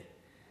kid,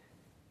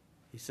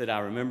 he said, "I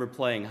remember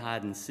playing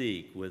hide and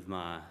seek with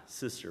my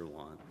sister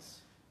once.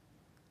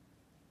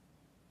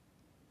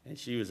 And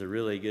she was a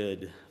really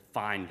good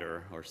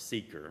finder or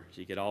seeker.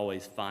 She could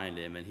always find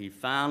him. And he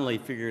finally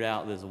figured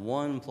out this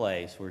one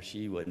place where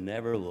she would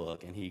never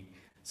look. And he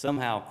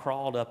somehow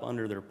crawled up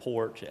under their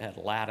porch. It had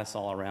lattice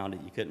all around it.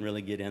 You couldn't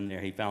really get in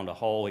there. He found a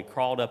hole. He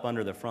crawled up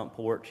under the front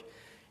porch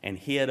and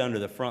hid under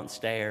the front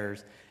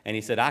stairs. And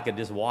he said, I could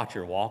just watch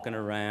her walking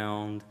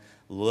around,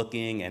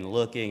 looking and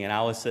looking. And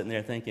I was sitting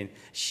there thinking,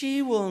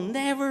 she will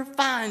never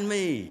find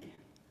me.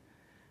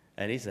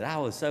 And he said, I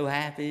was so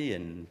happy.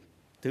 And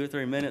 2 or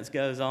 3 minutes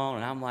goes on,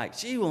 and I'm like,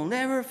 she will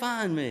never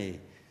find me.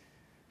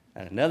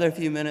 And another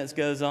few minutes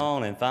goes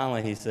on, and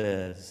finally he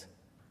says,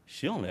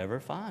 she'll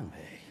never find me.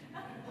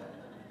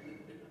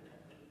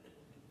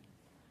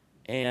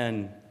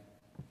 And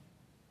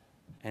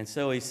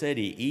so he said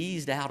he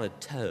eased out a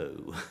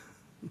toe,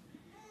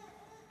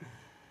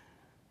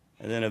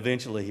 and then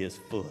eventually his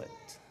foot.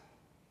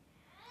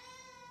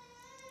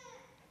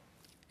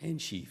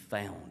 And she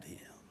found him.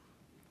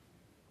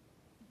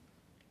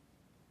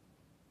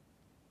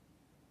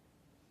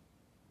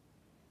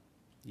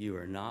 You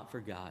are not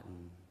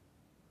forgotten.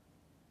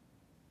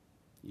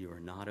 You are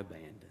not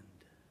abandoned.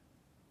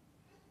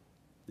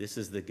 This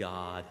is the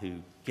God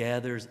who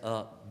gathers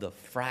up the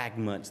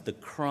fragments, the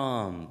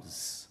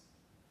crumbs,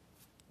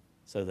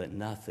 so that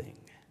nothing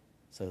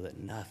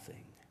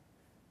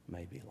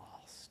may be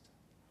lost.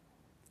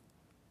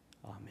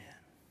 Amen.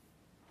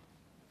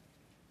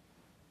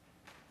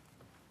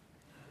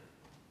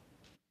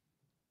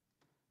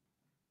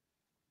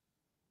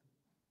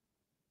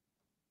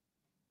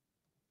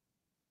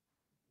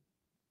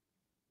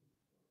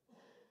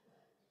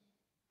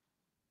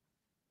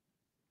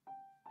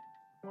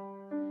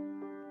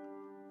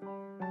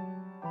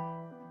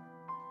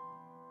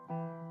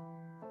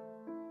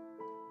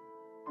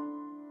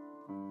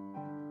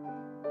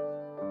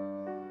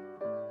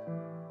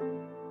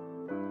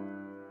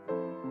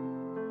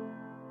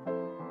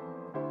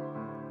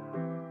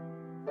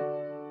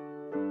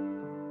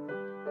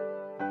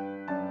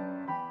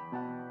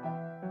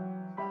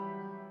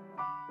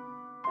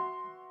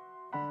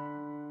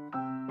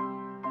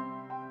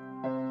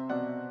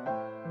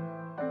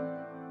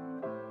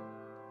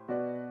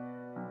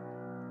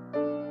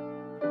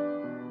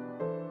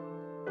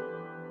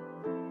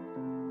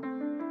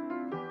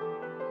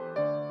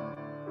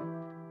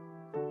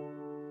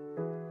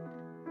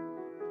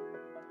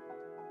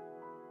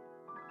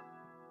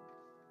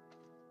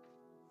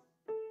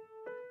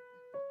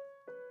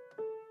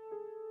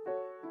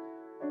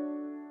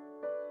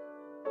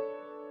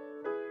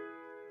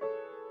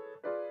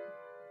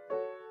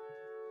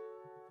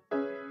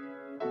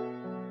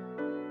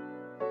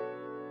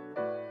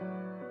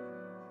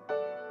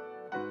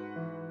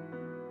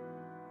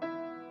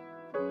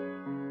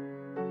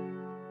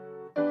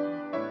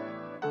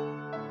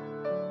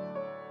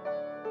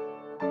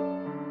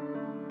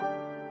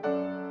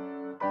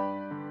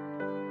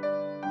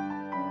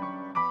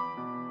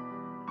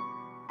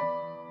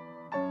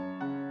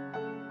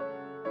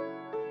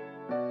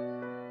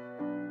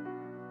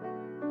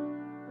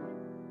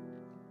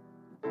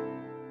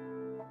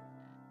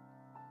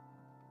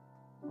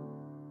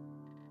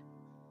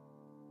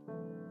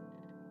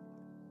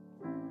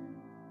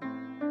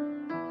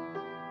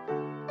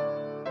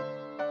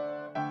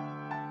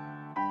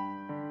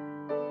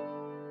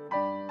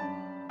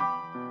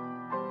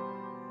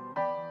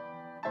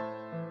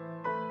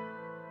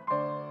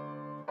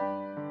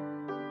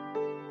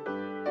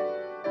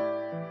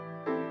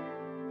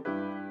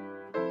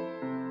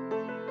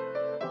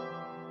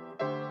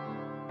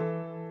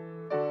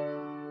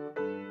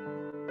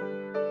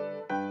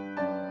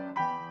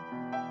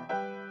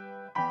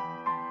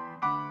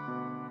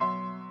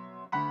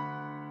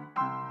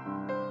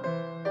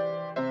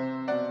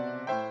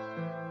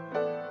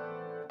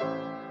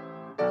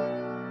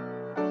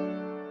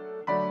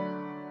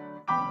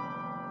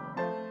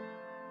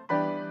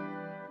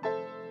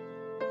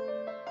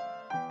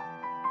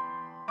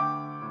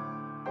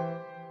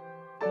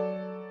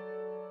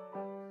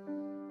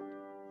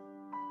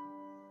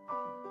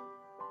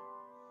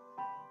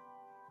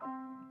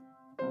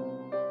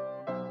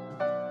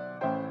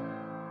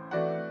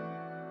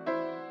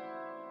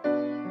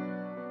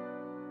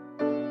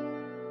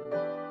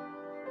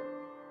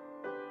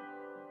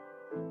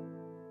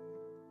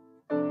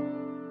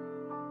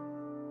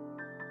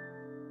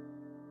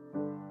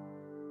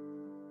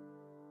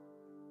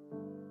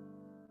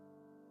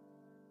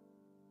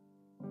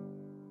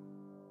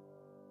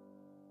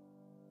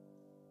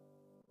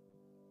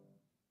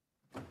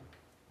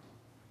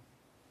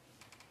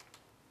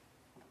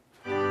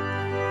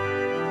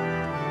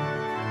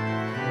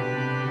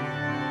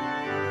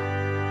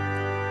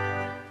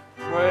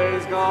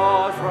 Praise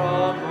God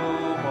from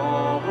whom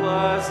all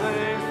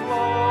blessings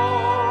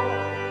flow.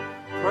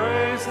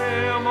 Praise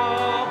Him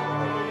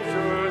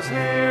approachers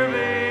here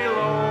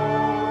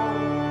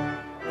below.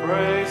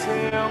 Praise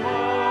Him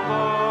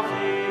above,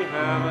 ye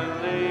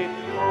heavenly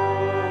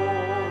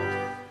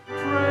hosts.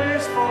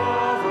 Praise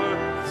Father,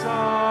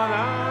 Son,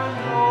 and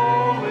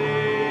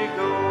Holy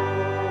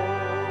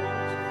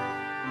Ghost.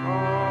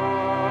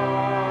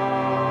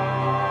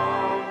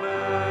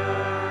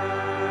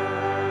 Amen.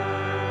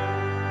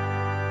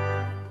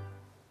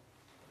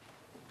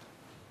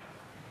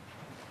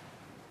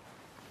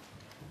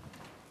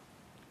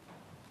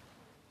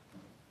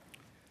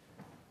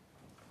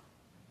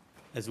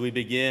 As we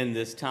begin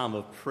this time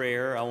of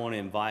prayer, I want to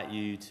invite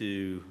you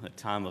to a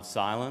time of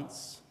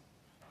silence.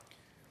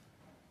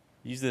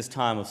 Use this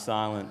time of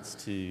silence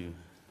to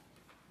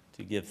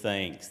give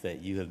thanks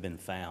that you have been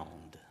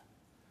found,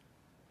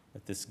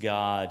 that this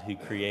God who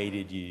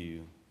created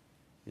you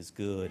is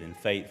good and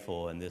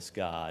faithful, and this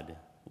God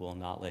will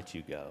not let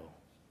you go.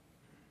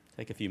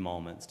 Take a few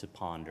moments to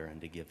ponder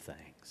and to give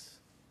thanks.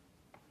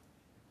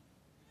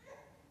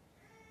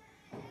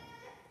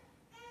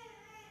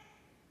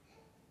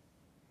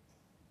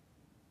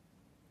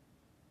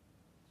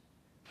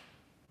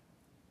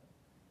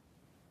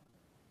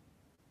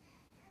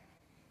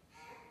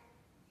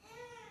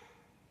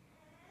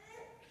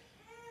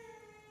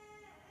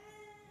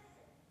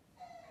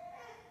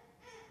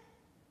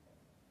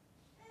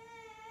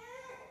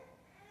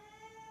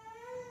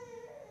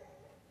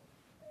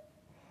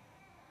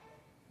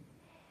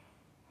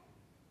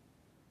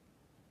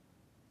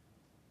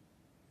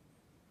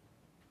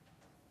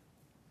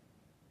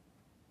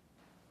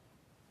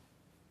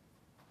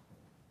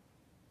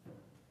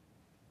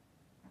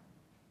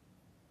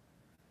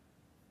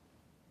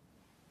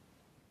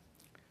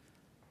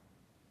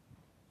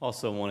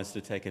 Also want us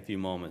to take a few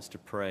moments to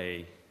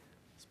pray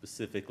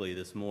specifically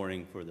this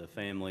morning for the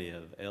family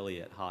of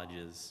Elliot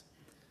Hodges.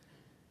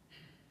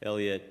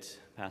 Elliot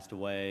passed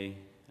away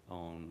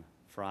on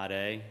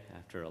Friday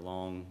after a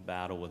long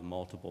battle with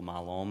multiple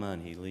myeloma,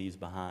 and he leaves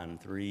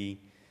behind 3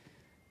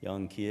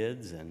 young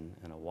kids and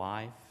a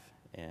wife.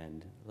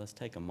 And let's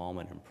take a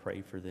moment and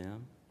pray for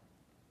them.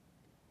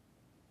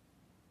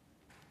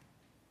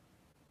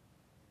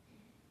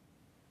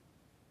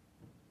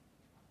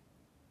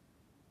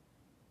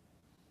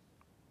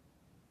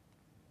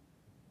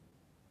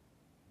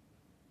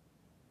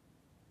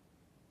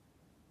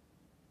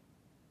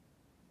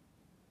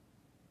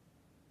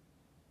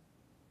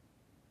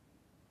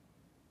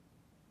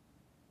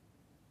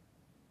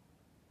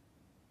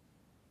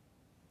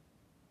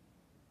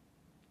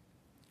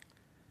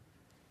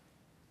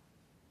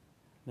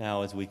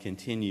 Now, as we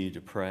continue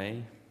to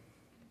pray,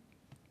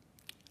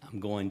 I'm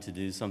going to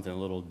do something a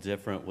little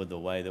different with the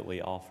way that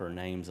we offer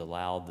names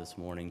aloud this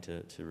morning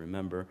to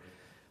remember.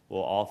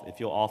 If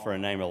you'll offer a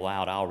name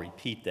aloud, I'll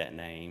repeat that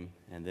name,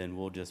 and then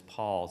we'll just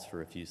pause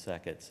for a few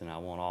seconds, and I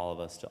want all of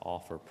us to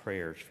offer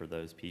prayers for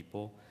those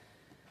people.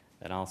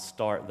 And I'll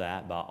start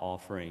that by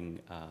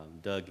offering,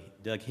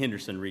 Doug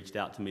Henderson reached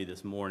out to me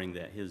this morning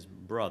that his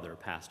brother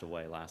passed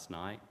away last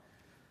night.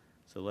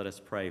 So let us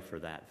pray for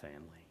that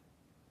family.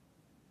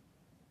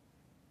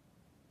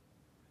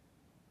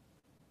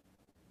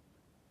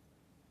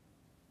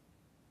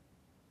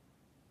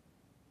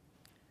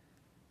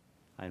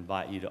 I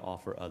invite you to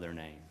offer other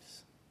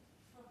names.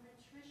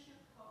 Patricia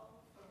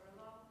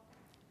Cole-Ferrillo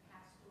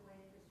passed away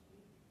this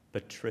week.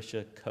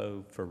 Patricia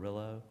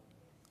Cove-Ferrillo,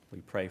 we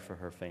pray for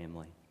her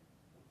family.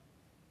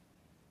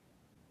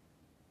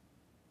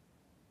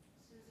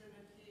 Susan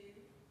McHugh.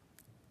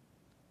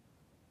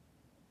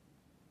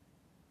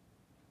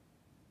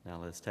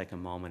 Now let's take a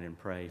moment and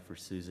pray for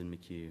Susan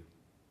McHugh.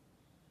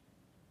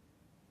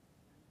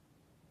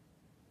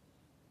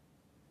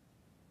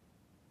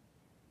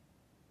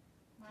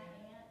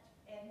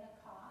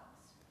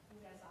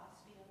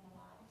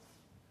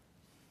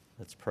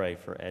 Let's pray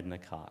for Edna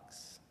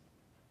Cox.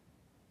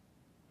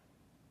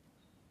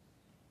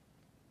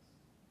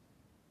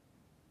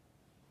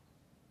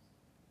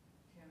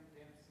 Tim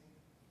Dempsey.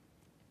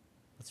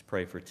 Let's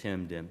pray for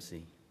Tim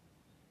Dempsey.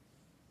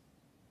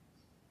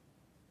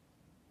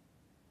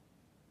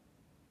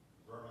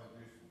 Vernon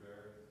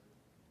Dusenberry.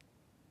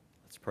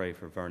 Let's pray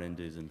for Vernon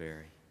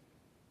Dusenberry.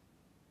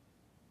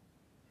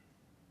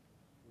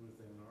 Ruth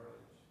Ann Arledge.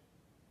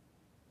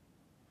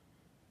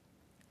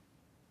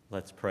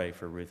 Let's pray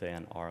for Ruth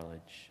Ann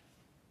Arledge.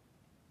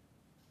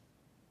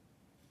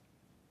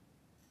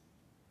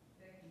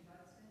 Becky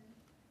Hudson.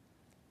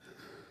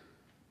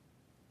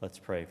 Let's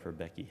pray for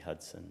Becky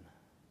Hudson.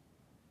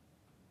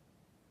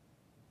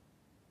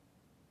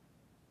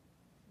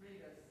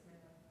 Rita Smith.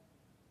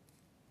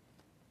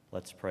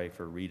 Let's pray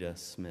for Rita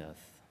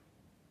Smith.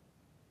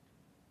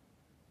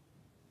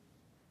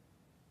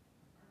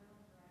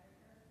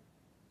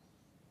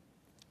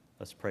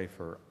 Let's pray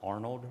for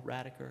Arnold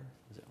Radiker.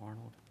 Is it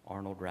Arnold?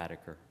 Arnold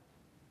Radiker.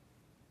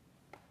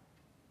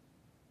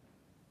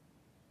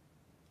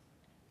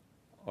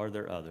 Are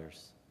there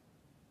others?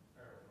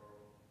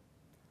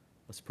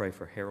 Let's pray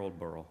for Harold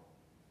Burrell.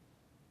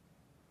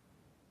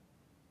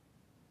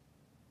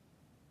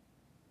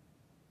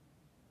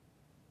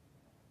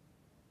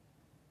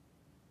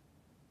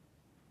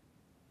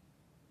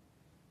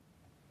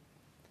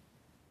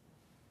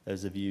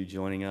 Those of you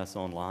joining us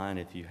online,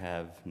 if you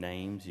have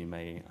names, you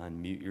may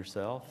unmute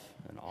yourself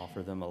and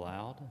offer them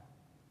aloud.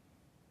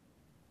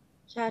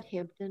 Chad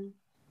Hampton.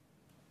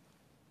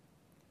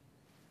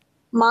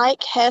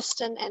 Mike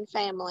Heston and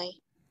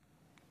family.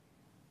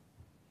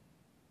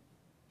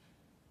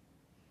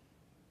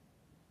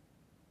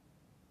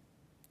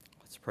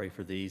 Let's pray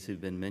for these who've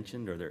been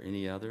mentioned. Are there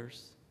any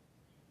others?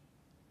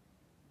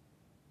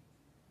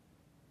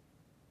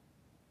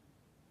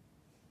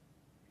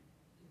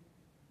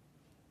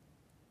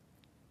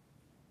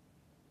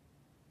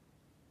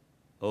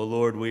 O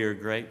Lord, we are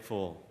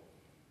grateful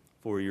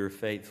for your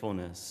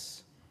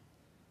faithfulness,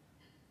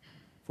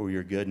 for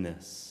your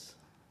goodness,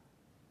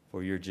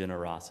 for your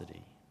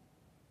generosity.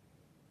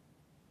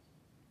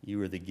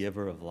 You are the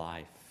giver of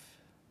life.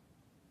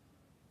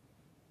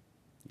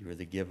 You are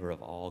the giver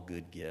of all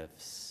good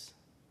gifts.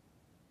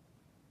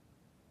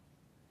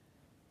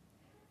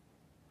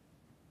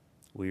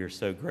 We are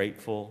so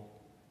grateful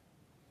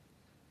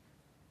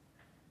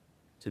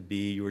to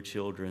be your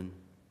children.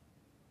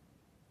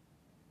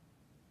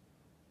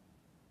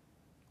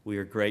 We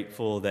are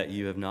grateful that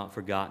you have not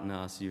forgotten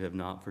us, you have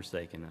not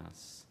forsaken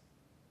us.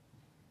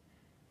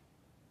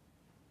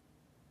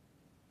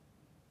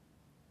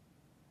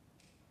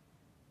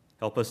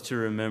 Help us to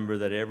remember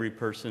that every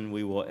person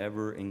we will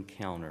ever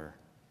encounter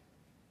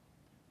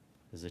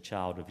is a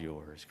child of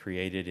yours,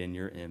 created in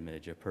your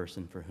image, a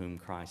person for whom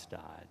Christ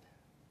died.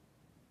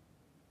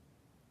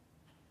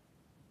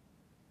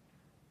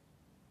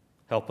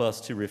 Help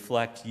us to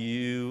reflect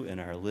you in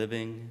our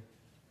living.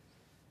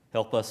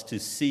 Help us to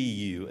see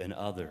you in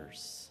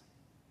others.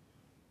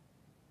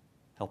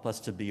 Help us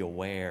to be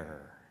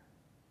aware.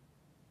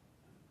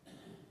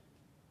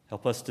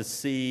 Help us to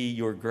see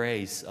your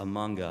grace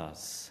among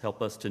us.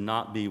 Help us to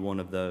not be one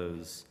of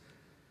those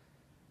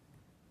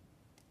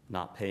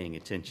not paying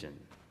attention,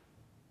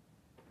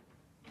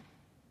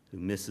 who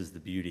misses the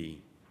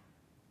beauty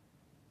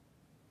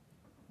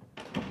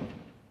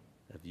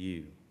of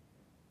you,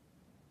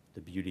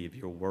 the beauty of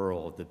your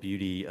world, the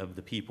beauty of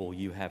the people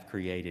you have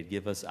created.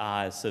 Give us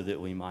eyes so that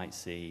we might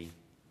see.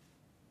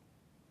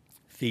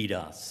 Feed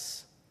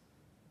us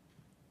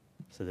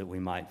so that we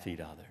might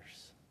feed others.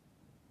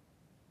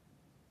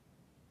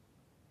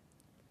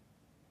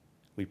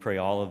 We pray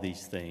all of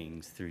these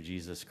things through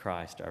Jesus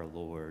Christ our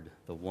Lord,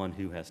 the one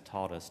who has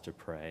taught us to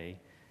pray.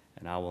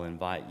 And I will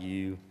invite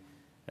you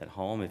at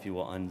home, if you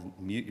will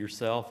unmute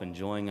yourself and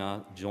join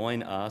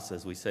us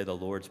as we say the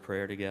Lord's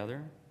Prayer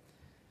together.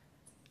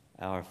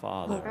 Our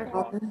Father,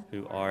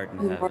 who art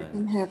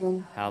in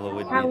heaven,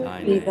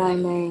 hallowed be thy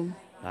name.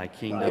 Thy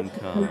kingdom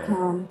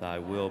come, thy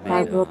will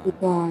be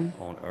done,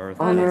 on earth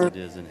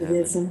as it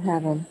is in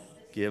heaven.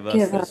 Give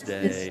us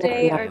this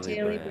day our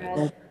daily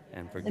bread,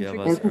 and forgive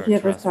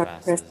us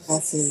our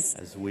trespasses,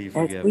 as we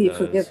forgive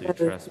those who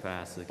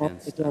trespass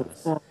against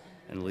us.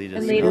 And lead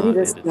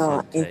us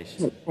not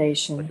into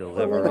temptation, but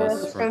deliver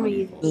us from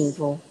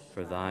evil.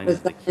 For thine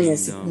is the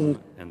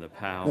kingdom, and the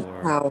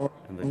power,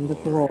 and the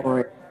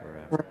glory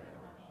forever.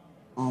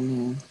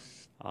 Amen.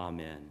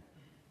 Amen.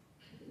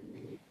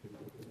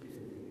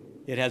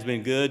 It has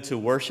been good to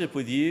worship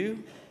with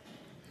you.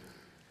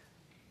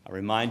 I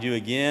remind you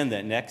again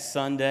that next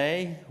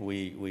Sunday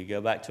we go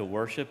back to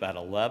worship at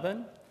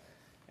 11.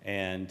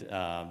 And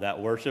that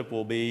worship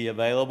will be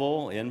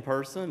available in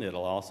person.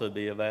 It'll also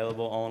be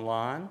available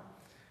online.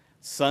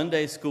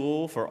 Sunday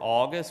school for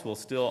August will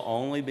still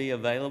only be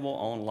available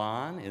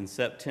online. In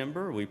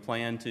September, we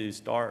plan to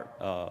start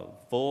a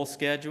full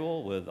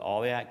schedule with all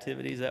the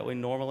activities that we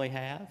normally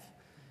have.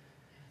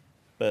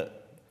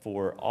 But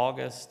for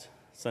August,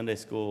 Sunday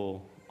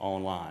school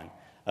online.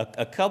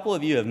 A couple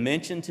of you have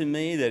mentioned to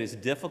me that it's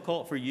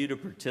difficult for you to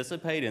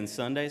participate in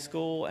Sunday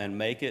school and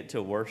make it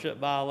to worship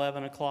by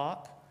 11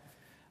 o'clock.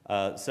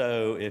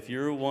 So if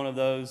you're one of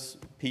those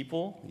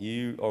people,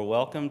 you are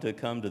welcome to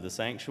come to the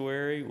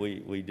sanctuary.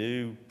 We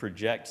do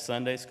project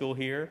Sunday school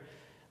here.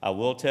 I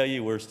will tell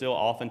you, we're still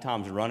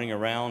oftentimes running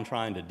around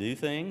trying to do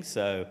things,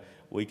 so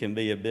we can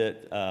be a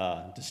bit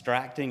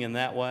distracting in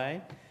that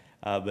way.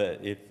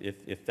 But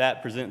if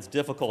that presents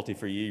difficulty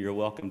for you, you're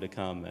welcome to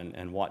come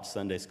and watch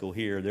Sunday school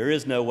here. There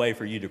is no way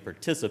for you to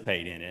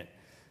participate in it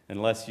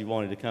unless you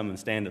wanted to come and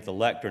stand at the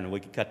lectern and we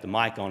could cut the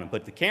mic on and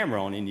put the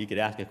camera on and you could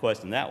ask a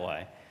question that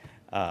way.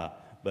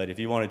 But if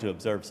you wanted to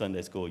observe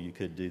Sunday school, you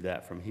could do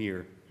that from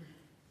here.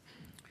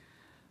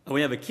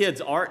 We have a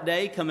Kids Art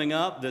Day coming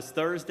up this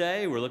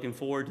Thursday. We're looking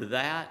forward to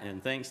that,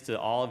 and thanks to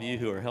all of you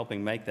who are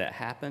helping make that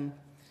happen.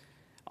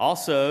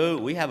 Also,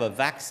 we have a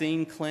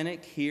vaccine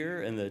clinic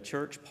here in the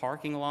church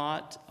parking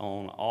lot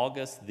on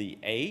August the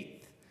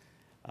 8th.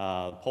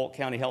 Polk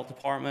County Health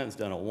Department has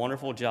done a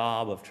wonderful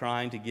job of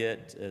trying to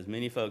get as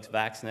many folks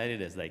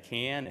vaccinated as they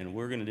can, and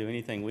we're going to do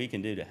anything we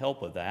can do to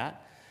help with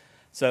that.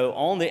 So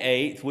on the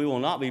 8th, we will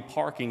not be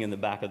parking in the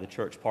back of the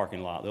church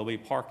parking lot. There'll be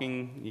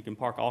parking, you can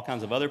park all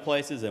kinds of other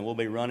places, and we'll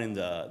be running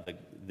the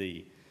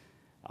I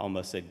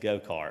almost said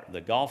go-kart,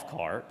 the golf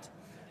cart.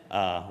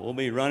 We'll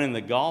be running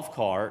the golf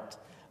cart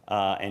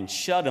and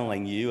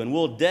shuttling you, and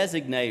we'll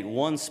designate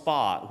one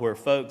spot where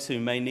folks who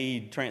may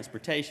need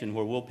transportation,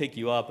 where we'll pick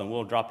you up and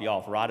we'll drop you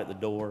off right at the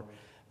door.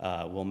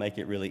 We'll make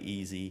it really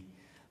easy.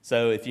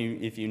 So if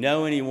you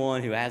know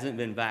anyone who hasn't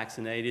been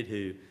vaccinated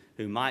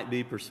who might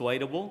be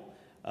persuadable,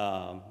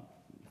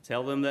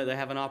 tell them that they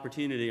have an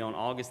opportunity on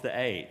August the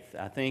 8th.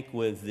 I think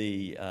with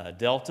the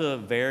Delta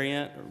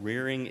variant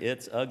rearing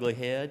its ugly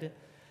head,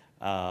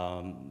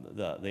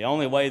 the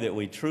only way that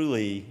we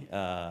truly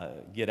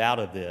get out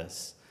of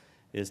this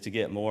is to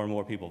get more and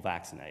more people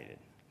vaccinated.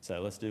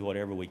 So let's do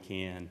whatever we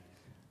can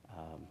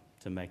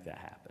to make that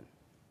happen.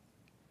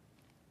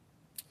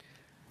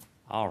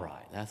 All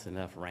right, that's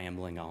enough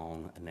rambling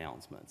on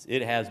announcements.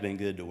 It has been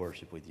good to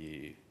worship with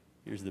you.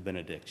 Here's the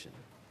benediction.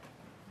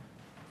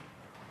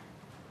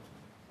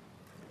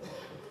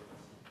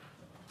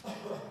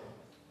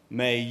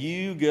 May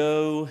you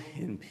go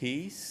in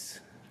peace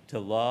to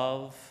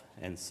love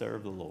and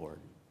serve the Lord.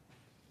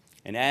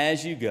 And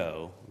as you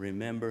go,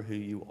 remember who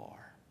you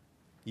are.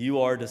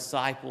 You are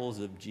disciples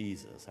of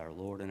Jesus, our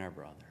Lord and our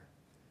brother,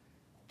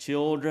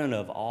 children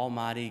of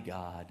Almighty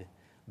God,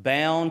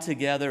 bound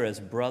together as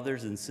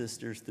brothers and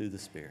sisters through the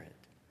Spirit.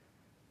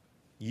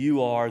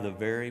 You are the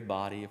very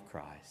body of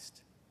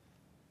Christ.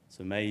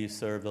 So may you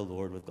serve the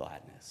Lord with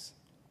gladness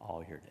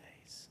all your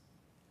days.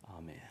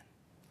 Amen.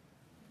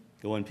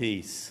 Go in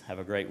peace. Have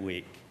a great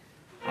week.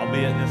 I'll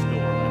be at this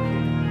door.